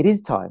 It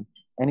is time.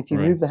 And if you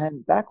move the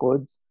hands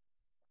backwards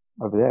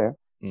over there,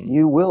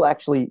 you will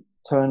actually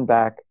turn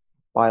back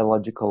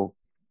biological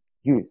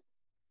youth.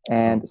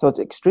 And so it's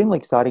extremely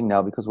exciting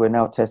now because we're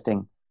now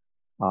testing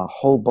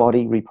whole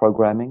body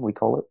reprogramming, we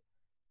call it.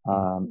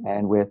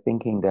 And we're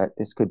thinking that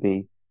this could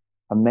be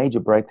a major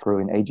breakthrough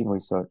in aging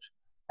research.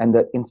 And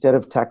that instead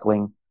of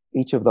tackling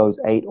each of those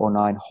 8 or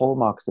 9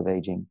 hallmarks of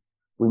aging,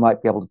 we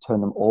might be able to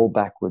turn them all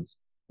backwards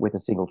with a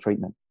single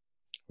treatment.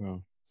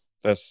 Wow.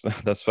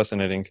 That's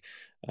fascinating.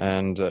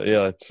 And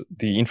it's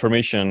the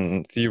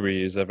information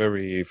theory is a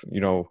very,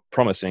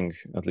 promising,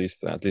 at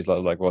least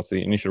like what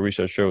the initial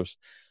research shows.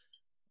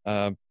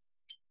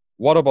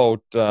 What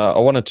about, I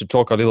wanted to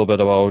talk a little bit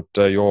about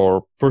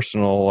your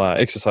personal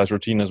exercise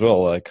routine as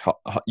well. Like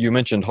you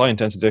mentioned high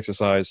intensity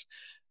exercise.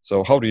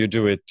 So how do you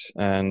do it,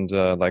 and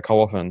like how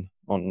often,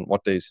 on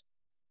what days?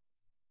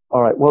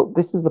 All right. Well,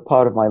 this is the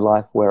part of my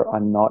life where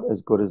I'm not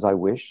as good as I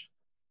wish,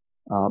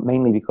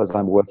 mainly because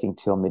I'm working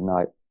till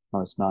midnight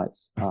most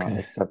nights,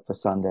 except for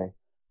Sunday.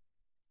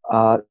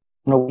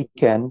 On a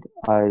weekend,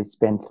 I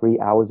spend 3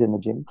 hours in the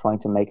gym trying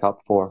to make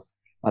up for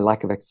my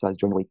lack of exercise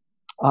during the week.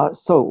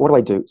 So what do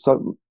I do?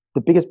 So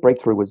the biggest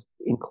breakthrough was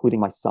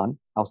including our son,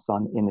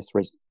 in this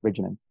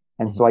regimen.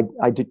 And so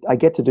I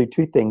get to do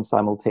two things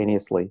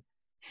simultaneously.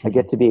 I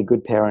get to be a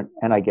good parent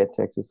and I get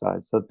to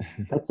exercise. So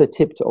that's the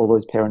tip to all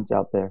those parents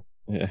out there.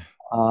 Yeah.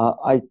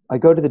 I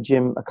go to the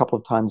gym a couple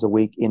of times a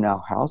week in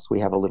our house. We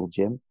have a little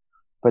gym,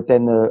 but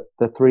then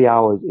the 3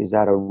 hours is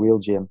at a real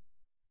gym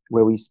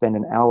where we spend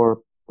an hour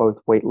both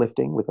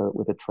weightlifting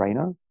with a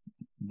trainer,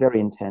 very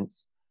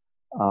intense,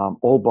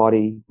 all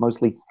body,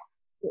 mostly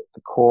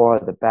the core,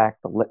 the back,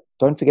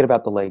 don't forget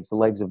about the legs. The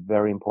legs are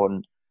very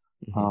important,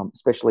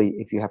 especially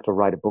if you have to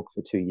write a book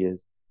for 2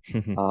 years.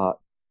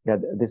 Yeah,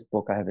 this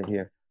book, I have it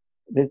here.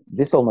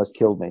 This almost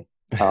killed me.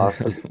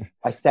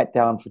 I sat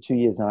down for 2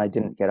 years and I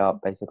didn't get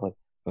up, basically.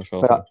 That's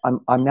awesome.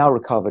 But I'm now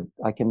recovered.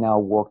 I can now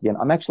walk again.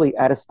 I'm actually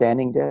at a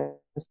standing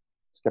desk.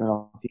 I don't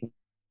know if you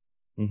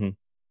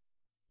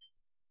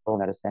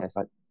can at a standing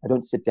desk. I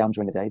don't sit down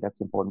during the day.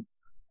 That's important.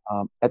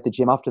 At the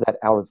gym, after that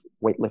hour of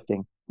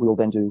weightlifting, we will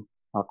then do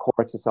core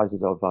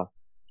exercises of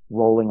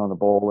rolling on the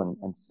ball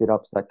and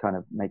sit-ups that kind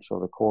of make sure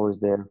the core is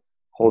there,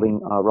 holding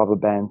rubber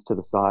bands to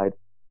the side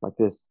like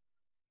this.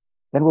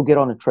 Then we'll get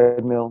on a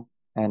treadmill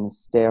and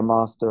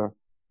Stairmaster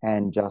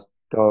and just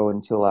go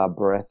until our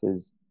breath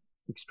is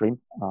extreme.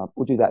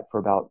 We'll do that for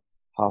about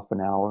half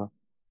an hour.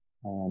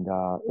 And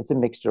it's a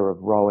mixture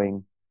of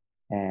rowing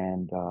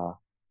and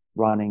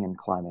running and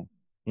climbing.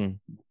 And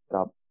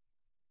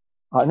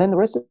then the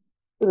rest of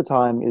the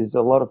time is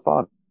a lot of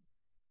fun.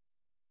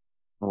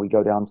 We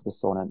go down to the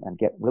sauna and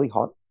get really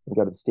hot. We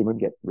go to the steam room,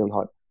 get really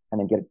hot, and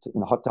then get it in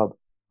the hot tub,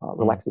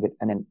 relax a bit,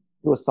 and then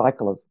do a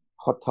cycle of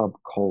hot tub,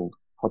 cold.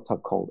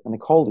 And the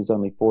cold is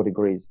only 4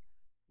 degrees.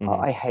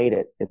 I hate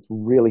it. It's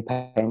really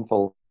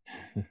painful.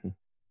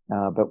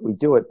 But we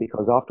do it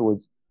because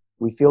afterwards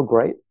we feel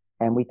great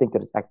and we think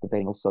that it's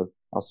activating also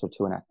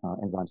Sirtuin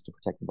enzymes to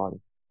protect the body.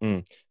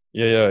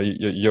 Yeah,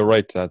 you're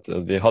right that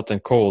the hot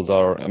and cold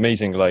are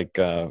amazing, like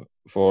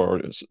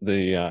for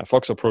the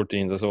FOXO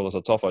proteins as well as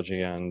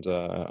autophagy and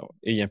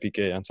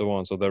AMPK and so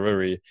on. So they're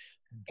very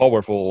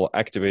powerful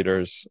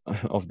activators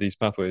of these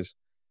pathways.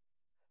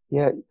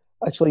 Yeah,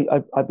 actually,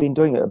 I've been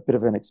doing a bit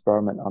of an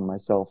experiment on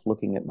myself,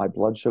 looking at my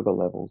blood sugar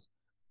levels.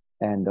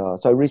 And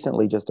so I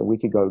recently, just a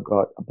week ago,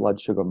 got a blood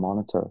sugar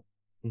monitor.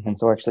 And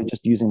so actually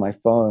just using my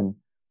phone,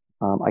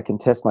 I can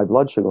test my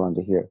blood sugar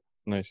under here.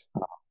 Nice.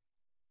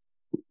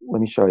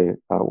 Let me show you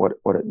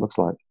what it looks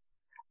like.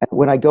 And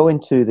when I go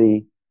into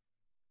the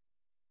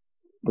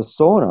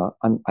sauna,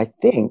 I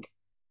think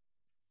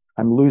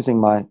I'm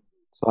losing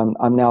so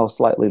I'm now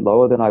slightly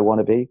lower than I want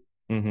to be.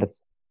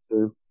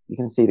 You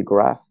can see the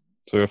graph.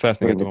 So you're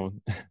fasting at the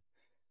moment.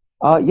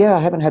 Yeah, I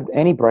haven't had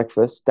any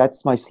breakfast.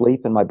 That's my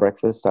sleep and my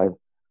breakfast.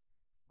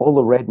 All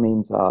the red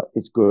means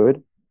is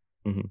good.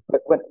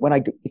 But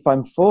if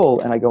I'm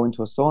full and I go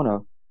into a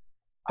sauna,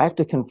 I have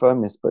to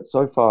confirm this. But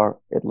so far,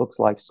 it looks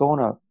like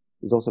sauna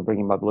is also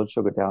bringing my blood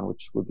sugar down,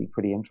 which would be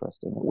pretty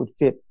interesting. It would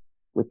fit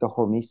with the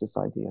hormesis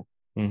idea.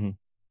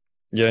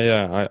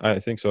 Yeah, I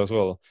think so as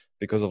well,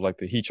 because of like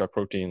the heat shock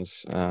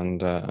proteins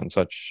and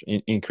such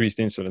increased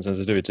insulin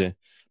sensitivity.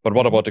 But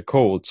what about the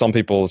cold? Some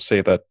people say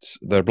that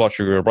their blood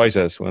sugar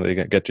rises when they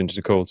get into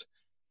the cold.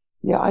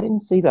 Yeah, I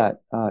didn't see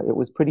that. It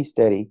was pretty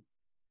steady.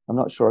 I'm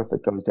not sure if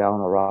it goes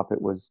down or up.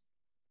 It was,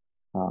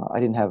 I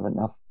didn't have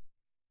enough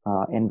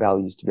N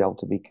values to be able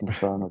to be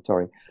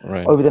confirmatory.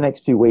 Right. Over the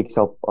next few weeks,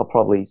 I'll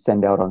probably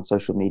send out on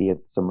social media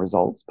some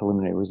results,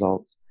 preliminary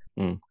results.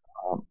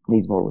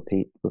 Needs more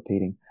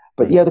repeating.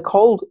 But yeah, the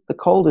cold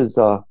is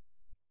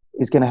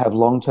going to have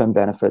long-term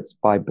benefits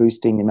by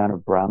boosting the amount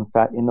of brown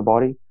fat in the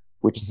body,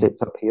 which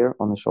sits up here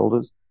on the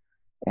shoulders,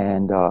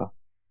 and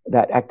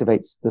that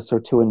activates the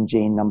Sirtuin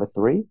gene number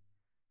 3.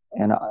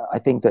 And I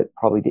think that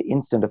probably the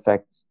instant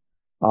effects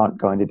aren't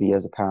going to be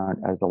as apparent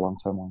as the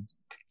long-term ones.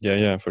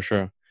 Yeah, for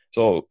sure.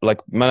 So like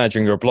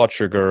managing your blood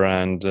sugar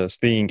and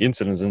staying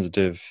insulin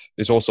sensitive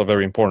is also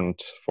very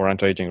important for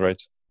anti-aging,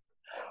 right?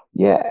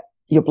 Yeah,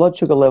 your blood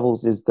sugar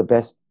levels is the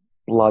best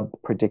blood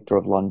predictor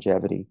of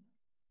longevity,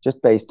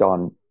 just based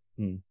on,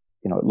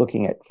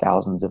 looking at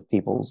thousands of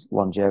people's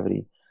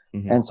longevity.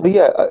 And so,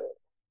 yeah,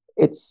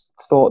 it's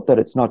thought that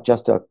it's not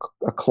just a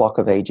clock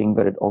of aging,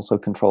 but it also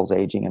controls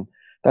aging. And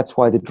that's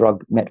why the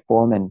drug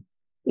Metformin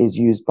is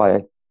used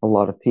by a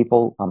lot of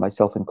people,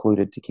 myself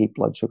included, to keep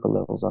blood sugar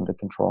levels under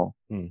control.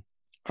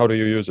 How do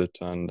you use it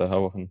and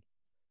how often?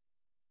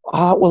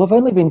 Well, I've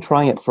only been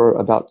trying it for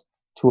about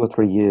 2 or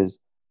 3 years.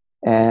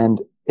 And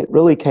it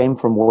really came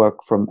from work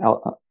from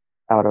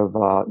out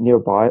of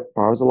nearby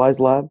Barzilai's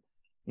lab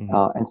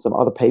and some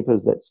other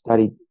papers that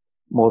studied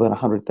more than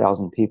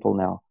 100,000 people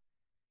now.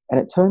 And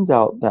it turns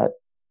out that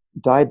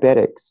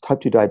diabetics, type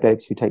 2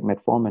 diabetics who take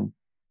Metformin,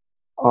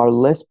 are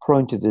less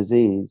prone to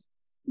disease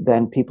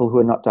than people who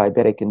are not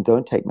diabetic and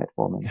don't take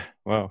Metformin.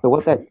 Wow. So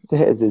what that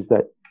says is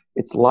that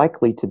it's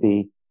likely to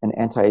be an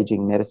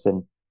anti-aging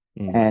medicine.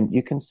 And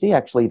you can see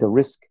actually the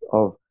risk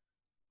of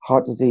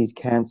heart disease,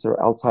 cancer,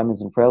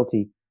 Alzheimer's, and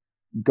frailty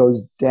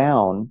goes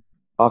down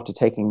after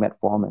taking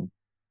metformin.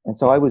 And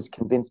so I was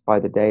convinced by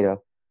the data.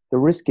 The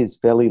risk is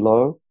fairly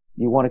low.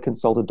 You want to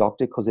consult a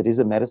doctor because it is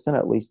a medicine,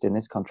 at least in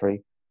this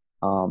country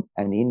and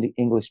the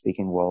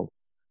English-speaking world.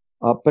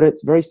 But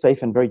it's very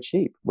safe and very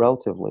cheap,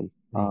 relatively.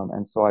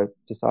 And so I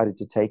decided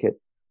to take it,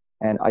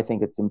 and I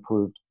think it's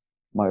improved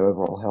my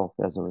overall health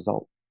as a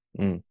result.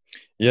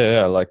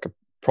 Yeah, like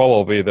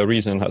probably the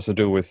reason has to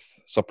do with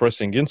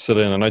suppressing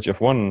insulin and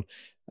IGF-1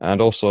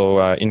 and also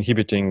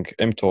inhibiting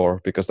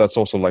mTOR, because that's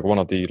also like one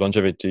of the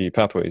longevity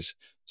pathways.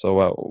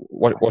 So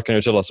what can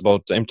you tell us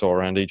about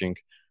mTOR and aging?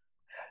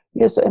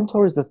 Yeah, so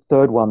mTOR is the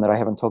third one that I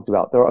haven't talked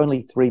about. There are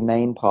only three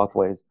main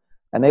pathways,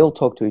 and they all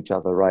talk to each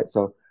other, right?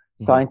 So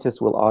scientists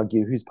will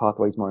argue whose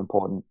pathway is more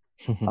important.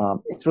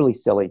 It's really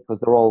silly because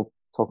they're all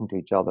talking to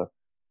each other.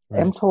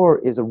 Right. mTOR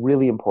is a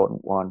really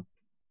important one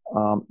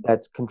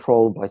that's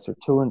controlled by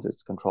sirtuins.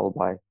 It's controlled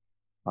by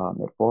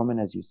metformin,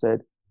 as you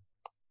said.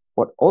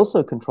 What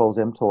also controls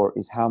mTOR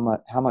is how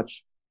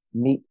much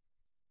meat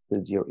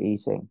you're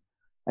eating.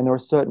 And there are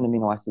certain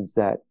amino acids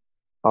that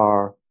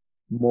are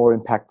more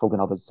impactful than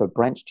others. So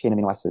branched chain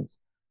amino acids,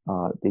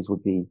 these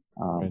would be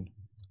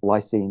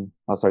leucine,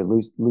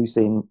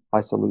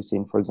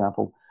 isoleucine, for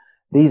example.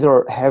 These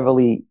are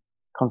heavily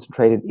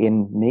concentrated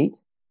in meat.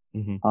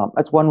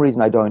 That's one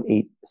reason I don't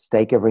eat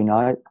steak every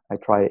night. I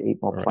try to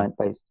eat more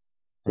plant-based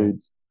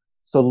foods.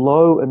 So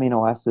low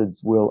amino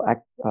acids will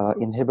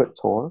inhibit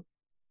TOR,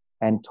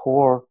 and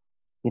TOR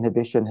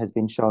inhibition has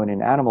been shown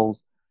in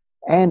animals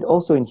and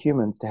also in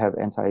humans to have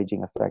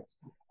anti-aging effects.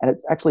 And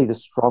it's actually the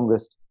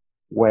strongest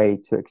way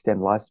to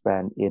extend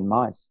lifespan in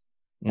mice.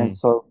 And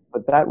so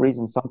for that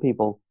reason, some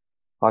people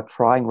are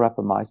trying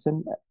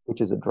rapamycin,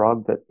 which is a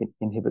drug that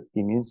inhibits the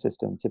immune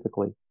system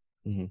typically.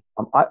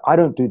 I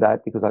don't do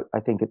that because I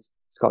think it's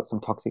got some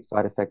toxic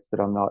side effects that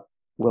I'm not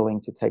willing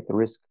to take the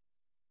risk.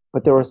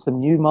 But there are some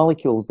new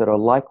molecules that are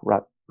like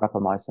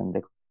rapamycin.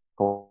 They're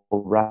called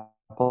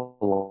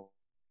rapamycin.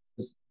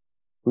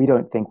 We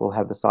don't think will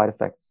have the side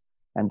effects,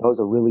 and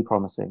those are really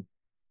promising.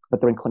 But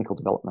they're in clinical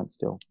development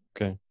still.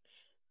 Okay,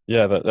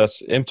 yeah,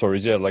 that's mTOR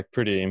is like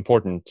pretty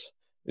important.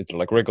 It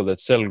like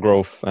regulates cell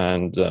growth,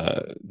 and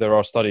there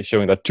are studies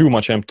showing that too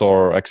much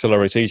mTOR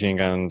accelerates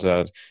aging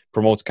and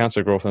promotes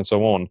cancer growth and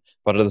so on.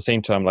 But at the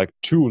same time, like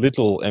too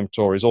little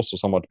mTOR is also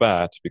somewhat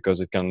bad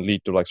because it can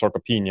lead to like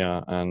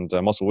sarcopenia and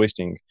muscle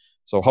wasting.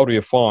 So how do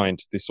you find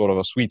this sort of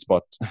a sweet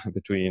spot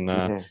between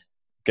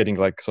getting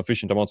like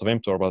sufficient amounts of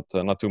mTOR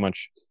but not too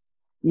much?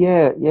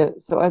 Yeah.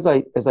 So as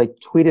I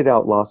tweeted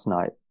out last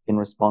night in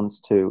response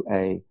to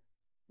a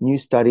new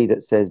study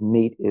that says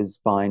meat is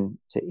fine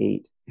to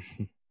eat.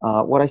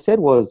 What I said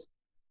was,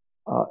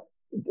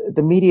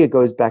 the media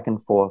goes back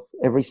and forth.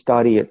 Every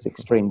study, it's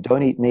extreme.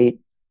 Don't eat meat,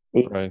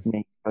 eat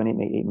meat. Don't eat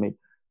meat, eat meat.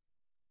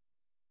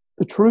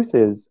 The truth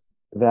is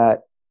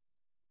that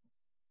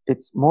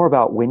it's more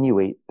about when you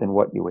eat than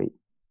what you eat.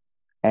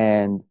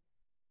 And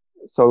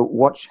so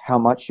watch how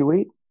much you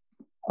eat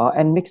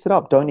and mix it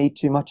up. Don't eat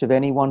too much of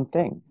any one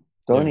thing.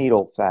 Don't eat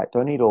all fat.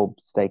 Don't eat all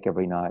steak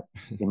every night,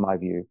 in my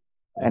view.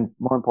 And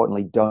more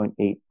importantly, don't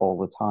eat all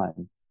the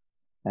time.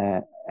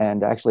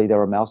 And actually,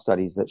 there are mouse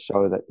studies that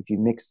show that if you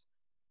mix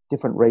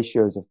different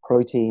ratios of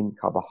protein,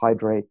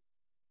 carbohydrate,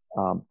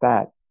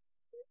 fat,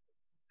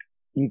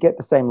 you get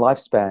the same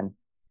lifespan.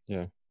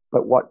 Yeah.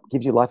 But what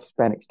gives you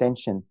lifespan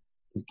extension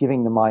is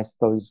giving the mice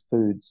those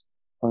foods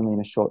only in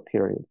a short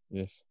period.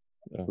 Yes.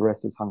 Yeah. The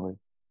rest is hungry.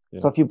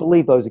 Yeah. So if you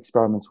believe those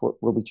experiments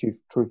will be true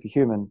for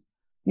humans,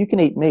 you can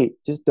eat meat.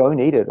 Just don't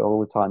eat it all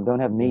the time. Don't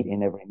have meat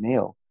in every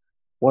meal.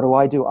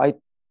 What do? I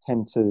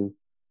tend to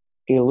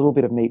eat a little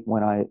bit of meat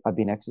when I've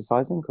been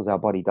exercising, because our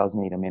body does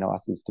need amino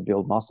acids to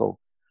build muscle.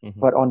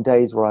 But on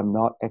days where I'm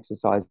not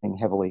exercising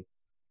heavily,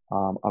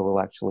 I will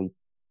actually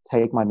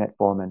take my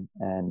metformin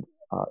and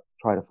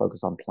try to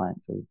focus on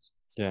plant foods.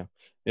 Yeah,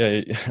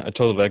 I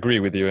totally agree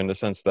with you in the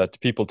sense that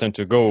people tend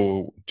to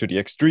go to the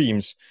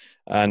extremes,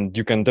 and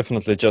you can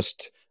definitely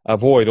just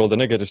avoid all the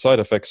negative side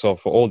effects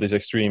of all these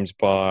extremes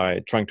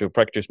by trying to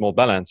practice more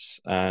balance.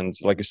 And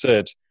like you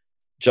said,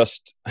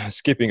 just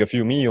skipping a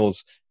few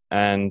meals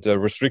and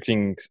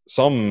restricting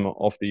some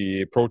of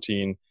the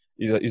protein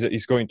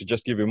is going to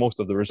just give you most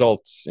of the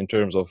results in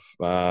terms of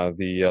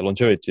the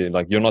longevity.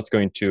 Like, you're not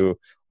going to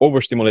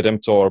overstimulate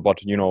mTOR, but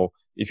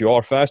if you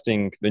are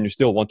fasting, then you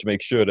still want to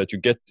make sure that you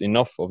get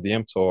enough of the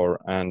mTOR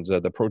and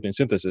the protein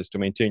synthesis to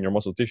maintain your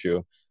muscle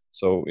tissue.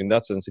 So in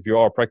that sense, if you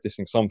are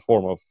practicing some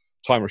form of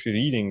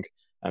time-restricted eating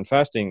and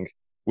fasting,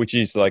 which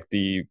is like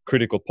the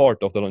critical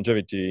part of the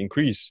longevity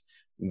increase,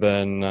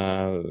 then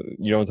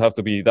you don't have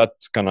to be that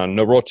kind of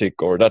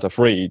neurotic or that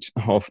afraid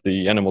of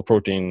the animal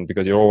protein,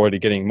 because you're already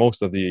getting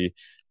most of the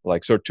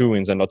like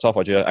sirtuins and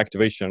autophagy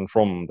activation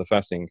from the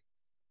fasting.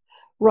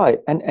 Right,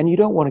 and you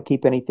don't want to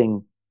keep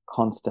anything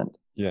constant.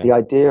 Yeah. The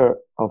idea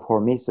of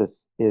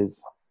hormesis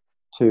is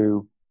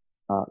to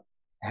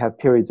have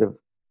periods of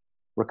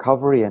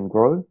recovery and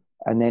growth,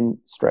 and then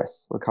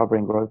stress, recovery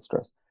and growth,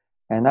 stress.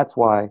 And that's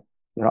why,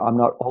 I'm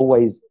not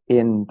always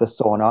in the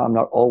sauna, I'm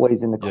not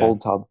always in the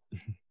cold tub,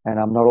 and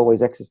I'm not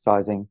always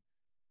exercising.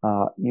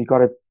 You got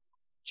to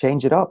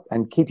change it up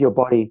and keep your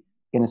body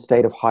in a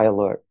state of high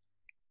alert.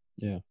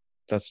 Yeah,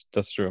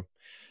 that's true.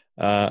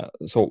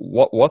 So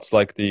what's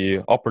like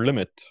the upper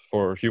limit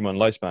for human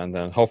lifespan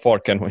then? How far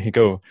can we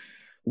go?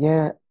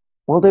 Yeah,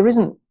 well, there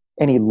isn't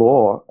any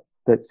law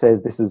that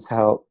says this is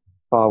how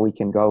far we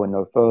can go and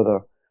no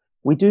further.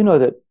 We do know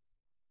that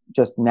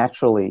just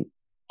naturally,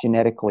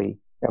 genetically,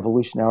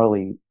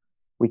 evolutionarily,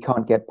 we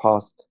can't get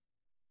past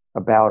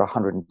about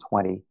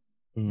 120.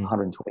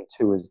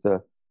 122 is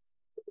the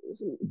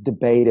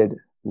debated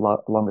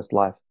longest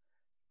life.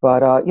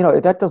 But,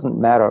 that doesn't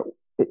matter.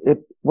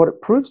 What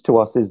it proves to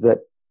us is that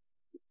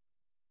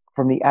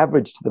from the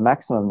average to the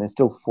maximum, there's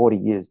still 40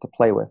 years to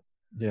play with.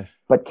 Yeah.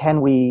 But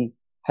can we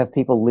have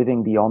people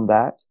living beyond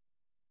that?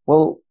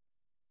 Well,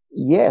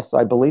 yes,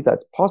 I believe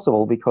that's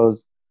possible,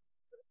 because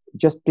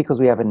just because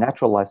we have a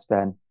natural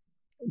lifespan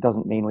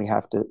doesn't mean we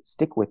have to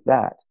stick with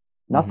that.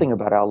 Nothing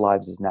about our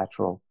lives is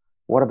natural.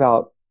 What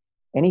about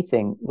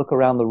anything? Look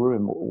around the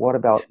room. What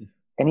about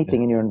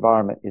anything in your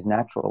environment is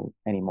natural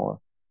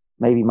anymore?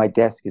 Maybe my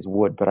desk is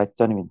wood, but I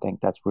don't even think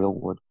that's real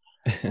wood.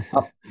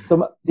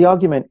 So the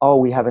argument,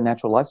 we have a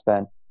natural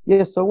lifespan.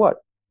 Yeah, so what?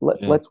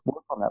 Let's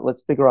work on that.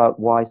 Let's figure out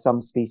why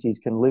some species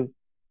can live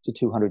to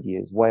 200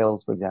 years.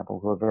 Whales, for example,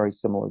 who are very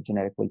similar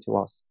genetically to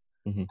us.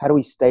 How do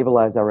we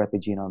stabilize our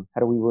epigenome? How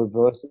do we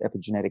reverse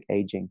epigenetic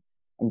aging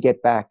and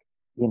get back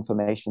the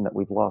information that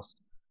we've lost?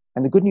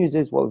 And the good news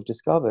is, what we've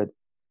discovered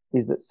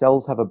is that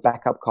cells have a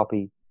backup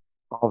copy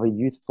of a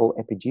youthful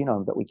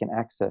epigenome that we can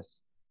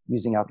access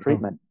using our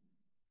treatment.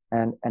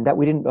 And that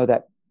we didn't know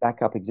that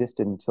backup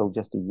existed until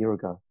just a year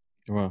ago.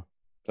 Wow,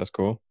 that's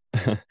cool.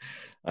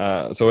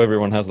 So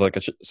everyone has like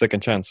a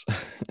second chance.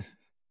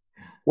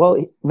 Well,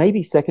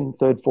 maybe second,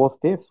 third, fourth,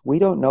 fifth. We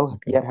don't know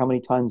yet how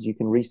many times you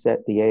can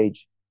reset the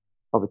age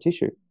of a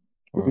tissue.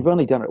 Wow. We've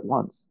only done it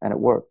once, and it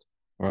worked.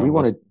 Wow, we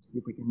want to see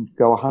if we can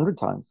go 100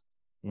 times,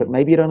 but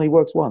maybe it only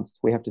works once.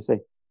 We have to see.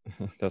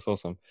 That's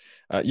awesome.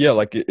 Yeah,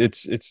 like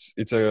it's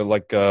even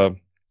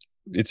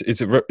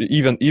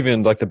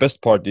like the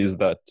best part is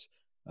that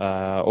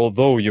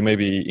although you may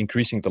be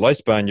increasing the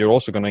lifespan, you're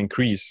also going to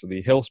increase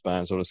the health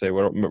span, so to say,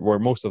 where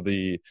most of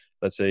the,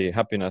 let's say,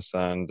 happiness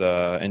and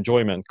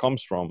enjoyment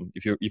comes from.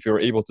 If you're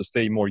able to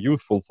stay more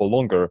youthful for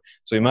longer.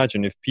 So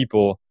imagine if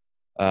people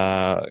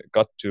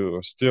got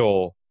to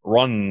still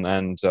run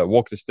and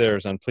walk the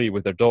stairs and play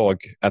with their dog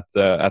at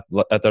their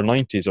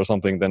 90s or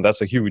something, then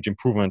that's a huge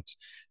improvement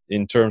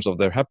in terms of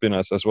their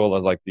happiness, as well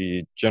as like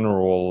the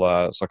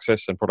general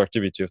success and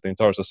productivity of the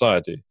entire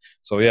society.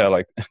 So yeah,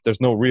 like there's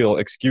no real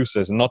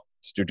excuses not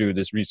to do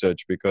this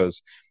research,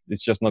 because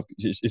it's just going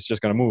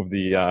to move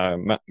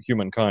the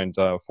humankind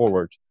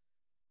forward.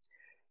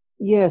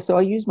 Yeah, so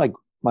I use my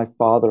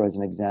father as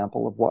an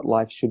example of what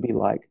life should be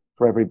like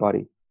for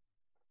everybody.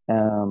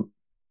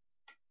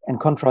 And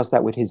contrast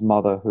that with his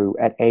mother, who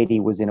at 80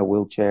 was in a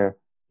wheelchair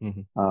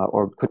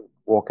or couldn't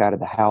walk out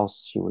of the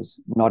house. She was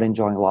not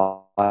enjoying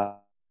life.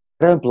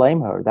 I don't blame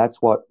her. That's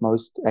what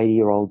most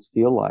 80-year-olds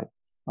feel like,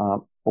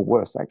 or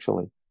worse,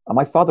 actually.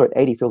 My father at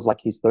 80 feels like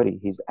he's 30.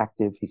 He's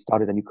active. He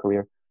started a new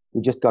career.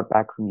 We just got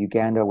back from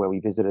Uganda, where we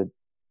visited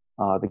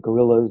the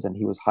gorillas, and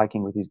he was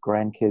hiking with his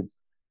grandkids.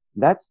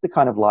 That's the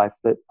kind of life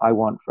that I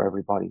want for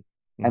everybody.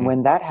 And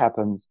when that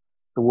happens,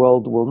 the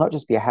world will not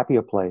just be a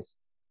happier place,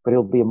 but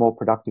it'll be a more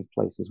productive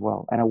place as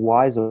well, and a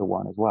wiser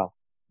one as well.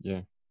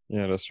 Yeah,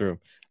 that's true.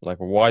 Like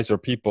wiser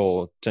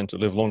people tend to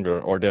live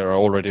longer, or they're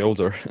already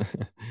older.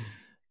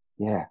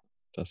 Yeah,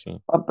 that's right.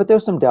 But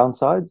there's some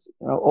downsides.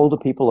 Older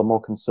people are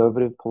more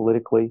conservative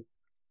politically.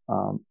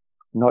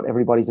 Not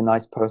everybody's a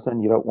nice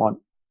person. You don't want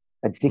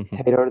a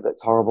dictator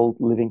that's horrible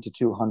living to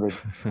 200.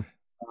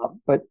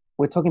 But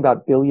we're talking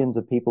about billions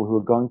of people who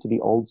are going to be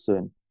old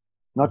soon.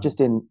 Not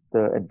just in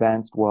the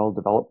advanced world,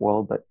 developed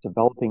world, but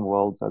developing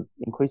worlds are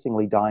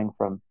increasingly dying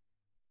from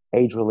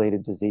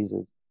age-related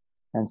diseases.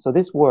 And so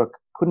this work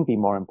couldn't be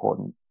more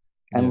important.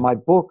 And my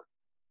book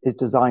is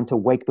designed to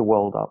wake the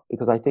world up,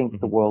 because I think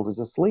the world is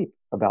asleep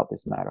about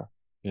this matter.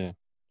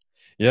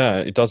 Yeah,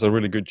 it does a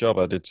really good job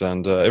at it.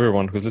 And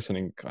everyone who's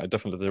listening, I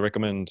definitely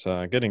recommend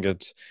getting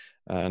it.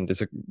 And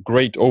it's a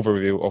great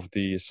overview of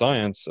the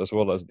science as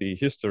well as the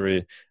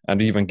history,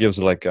 and even gives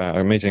like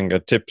amazing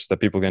tips that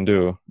people can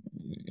do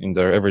in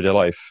their everyday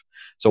life.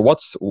 So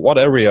what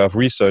area of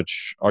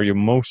research are you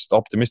most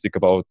optimistic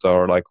about,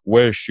 or like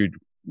where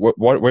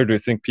do you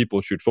think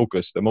people should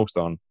focus the most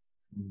on?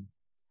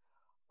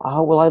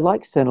 Well, I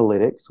like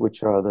senolytics,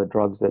 which are the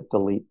drugs that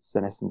delete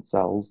senescent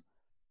cells.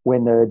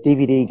 When the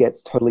DVD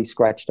gets totally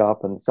scratched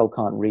up and the cell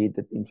can't read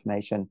the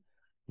information,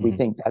 we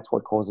think that's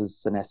what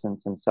causes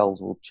senescence, and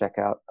cells will check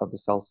out of the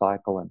cell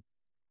cycle and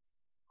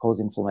cause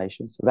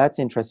inflammation. So that's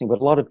interesting,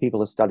 but a lot of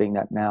people are studying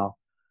that now.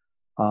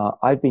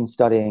 I've been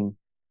studying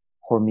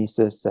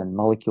hormesis and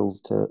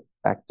molecules to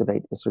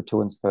activate the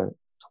sirtuins for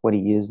 20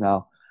 years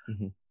now.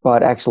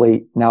 But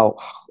actually now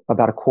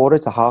about a quarter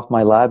to half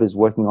my lab is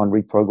working on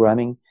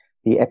reprogramming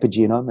the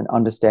epigenome and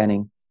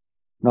understanding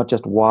not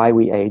just why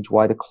we age,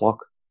 why the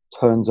clock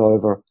turns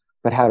over,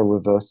 but how to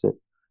reverse it.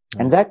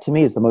 And that to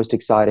me is the most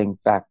exciting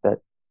fact, that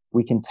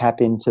we can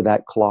tap into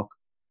that clock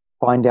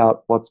find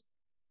out what's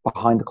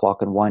behind the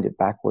clock and wind it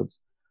backwards.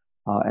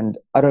 And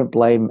I don't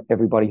blame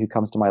everybody who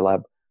comes to my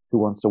lab who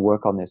wants to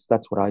work on this.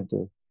 That's what I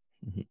do.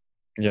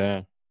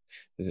 Yeah,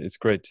 it's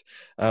great.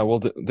 Well,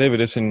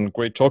 David, it's been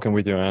great talking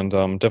with you, and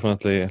I'm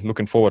definitely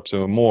looking forward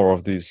to more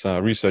of this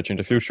research in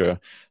the future.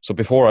 So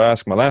before I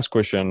ask my last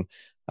question,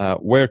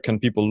 where can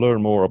people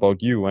learn more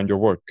about you and your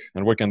work,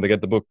 and where can they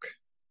get the book?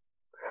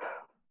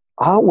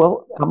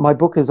 Well, my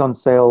book is on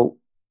sale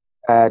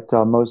at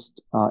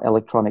most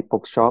electronic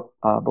book sales,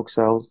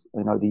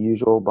 the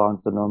usual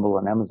Barnes & Noble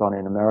and Amazon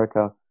in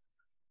America.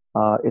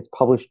 It's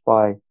published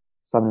by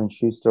Simon &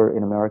 Schuster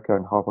in America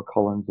and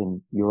HarperCollins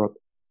in Europe.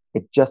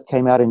 It just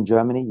came out in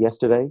Germany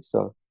yesterday,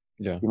 so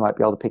you might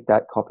be able to pick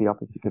that copy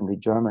up if you can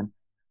read German.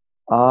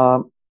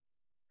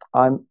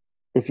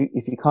 If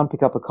you can't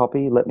pick up a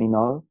copy, let me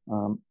know.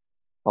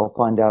 I'll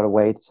find out a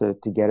way to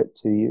get it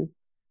to you.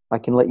 I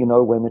can let you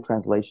know when the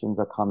translations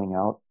are coming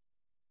out.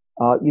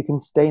 You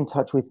can stay in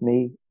touch with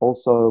me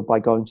also by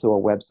going to our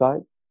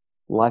website,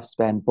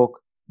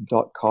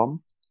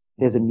 lifespanbook.com.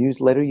 There's a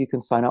newsletter you can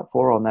sign up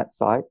for on that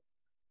site.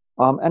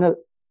 And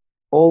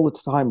all the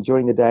time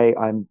during the day,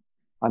 I'm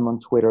on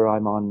Twitter,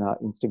 I'm on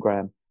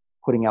Instagram,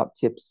 putting out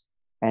tips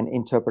and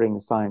interpreting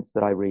the science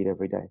that I read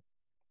every day.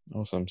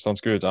 Awesome.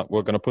 Sounds good.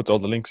 We're going to put all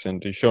the links in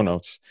the show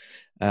notes.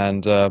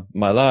 And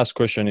my last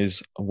question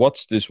is,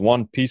 what's this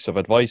one piece of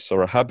advice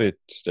or a habit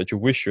that you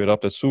wish you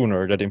adopted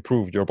sooner that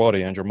improved your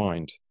body and your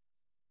mind?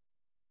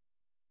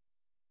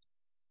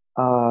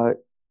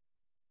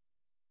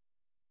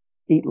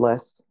 Eat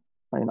less.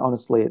 I mean,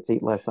 honestly, it's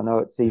eat less. I know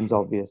it seems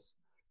obvious.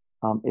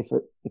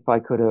 If I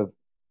could have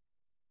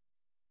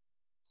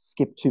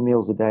skipped 2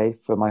 meals a day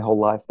for my whole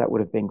life, that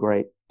would have been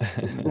great.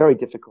 It's very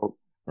difficult.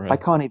 Right. I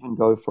can't even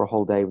go for a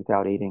whole day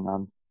without eating.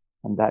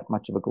 I'm that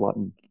much of a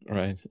glutton.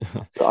 Right.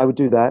 So I would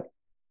do that,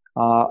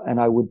 and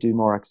I would do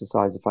more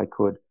exercise if I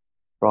could,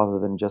 rather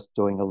than just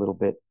doing a little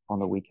bit on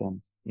the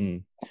weekends.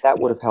 That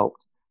would have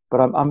helped. But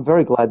I'm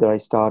very glad that I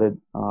started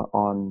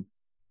on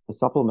the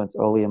supplements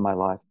early in my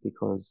life,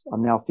 because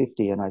I'm now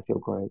 50 and I feel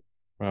great.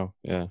 Wow,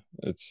 yeah,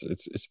 it's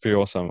pretty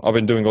awesome. I've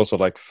been doing also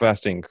like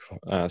fasting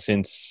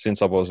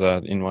since I was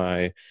in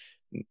my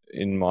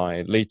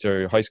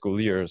later high school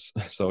years.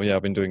 So yeah,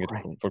 I've been doing it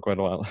for quite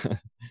a while.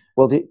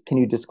 Well, can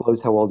you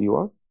disclose how old you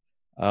are?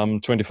 I'm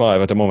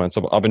 25 at the moment,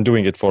 so I've been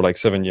doing it for like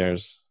 7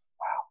 years.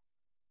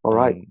 Wow. All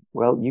right.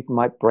 Well, you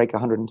might break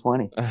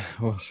 120.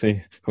 We'll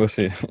see.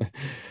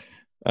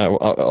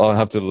 I'll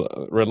have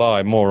to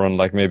rely more on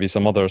like maybe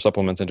some other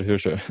supplements in the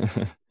future.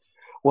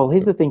 Well,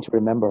 here's the thing to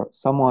remember.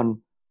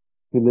 Someone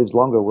who lives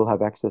longer will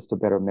have access to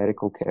better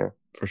medical care.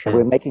 For sure. And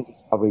we're making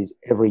discoveries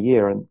every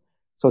year. And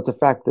so it's a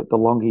fact that the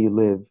longer you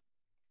live,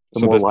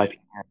 the more life you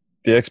have.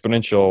 The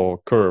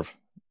exponential curve.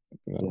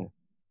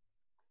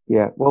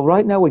 Yeah. Well,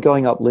 right now we're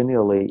going up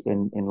linearly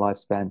in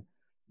lifespan,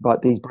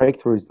 but these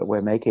breakthroughs that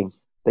we're making,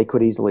 they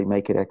could easily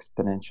make it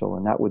exponential.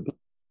 And that would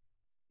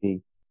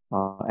be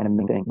an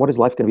amazing thing. What is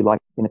life going to be like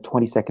in the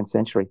 22nd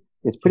century?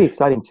 It's pretty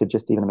exciting to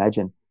just even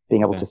imagine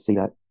being able to see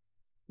that.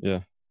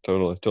 Yeah,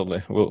 totally.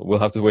 We'll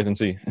have to wait and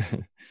see.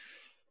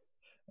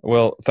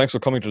 Well, thanks for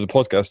coming to the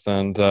podcast,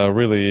 and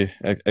really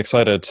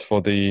excited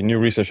for the new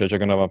research that you're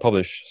going to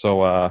publish.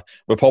 So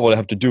we'll probably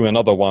have to do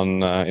another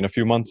one in a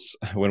few months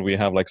when we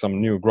have like some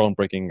new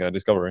groundbreaking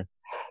discovery.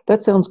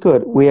 That sounds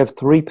good. We have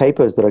 3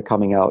 papers that are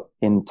coming out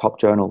in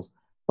top journals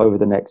over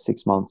the next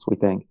 6 months, we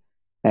think.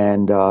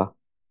 And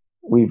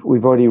we've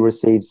already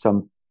received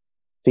some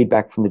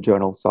feedback from the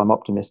journal, so I'm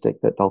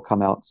optimistic that they'll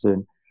come out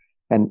soon.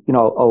 And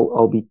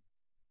I'll be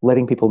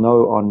letting people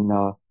know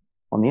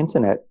on the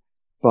internet,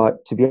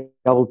 but to be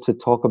able to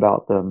talk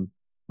about them,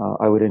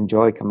 I would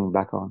enjoy coming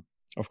back on.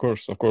 Of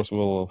course,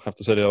 we'll have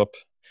to set it up.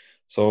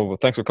 So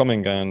thanks for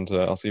coming, and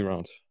I'll see you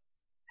around.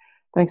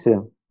 Thanks,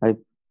 Ian. I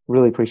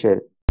really appreciate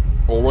it.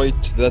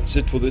 Alright, that's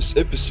it for this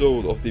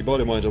episode of the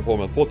Body Mind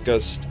Empowerment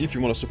Podcast. If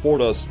you want to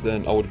support us,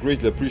 then I would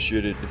greatly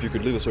appreciate it if you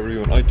could leave us a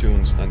review on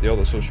iTunes and the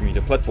other social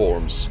media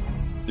platforms.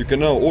 You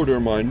can now order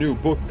my new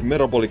book,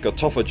 Metabolic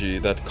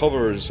Autophagy, that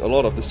covers a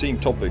lot of the same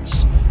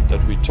topics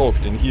that we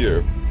talked in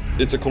here.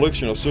 It's a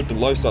collection of certain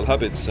lifestyle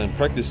habits and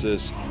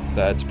practices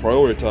that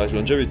prioritize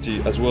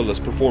longevity as well as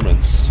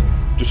performance.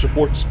 To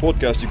support this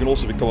podcast, you can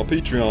also become a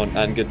Patreon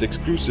and get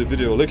exclusive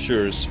video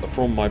lectures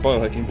from my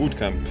biohacking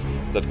bootcamp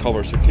that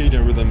covers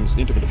circadian rhythms,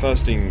 intermittent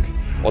fasting,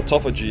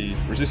 autophagy,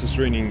 resistance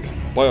training,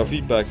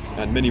 biofeedback,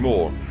 and many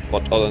more.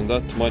 But other than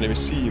that, my name is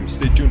Siim.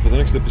 Stay tuned for the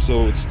next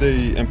episode.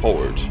 Stay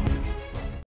empowered.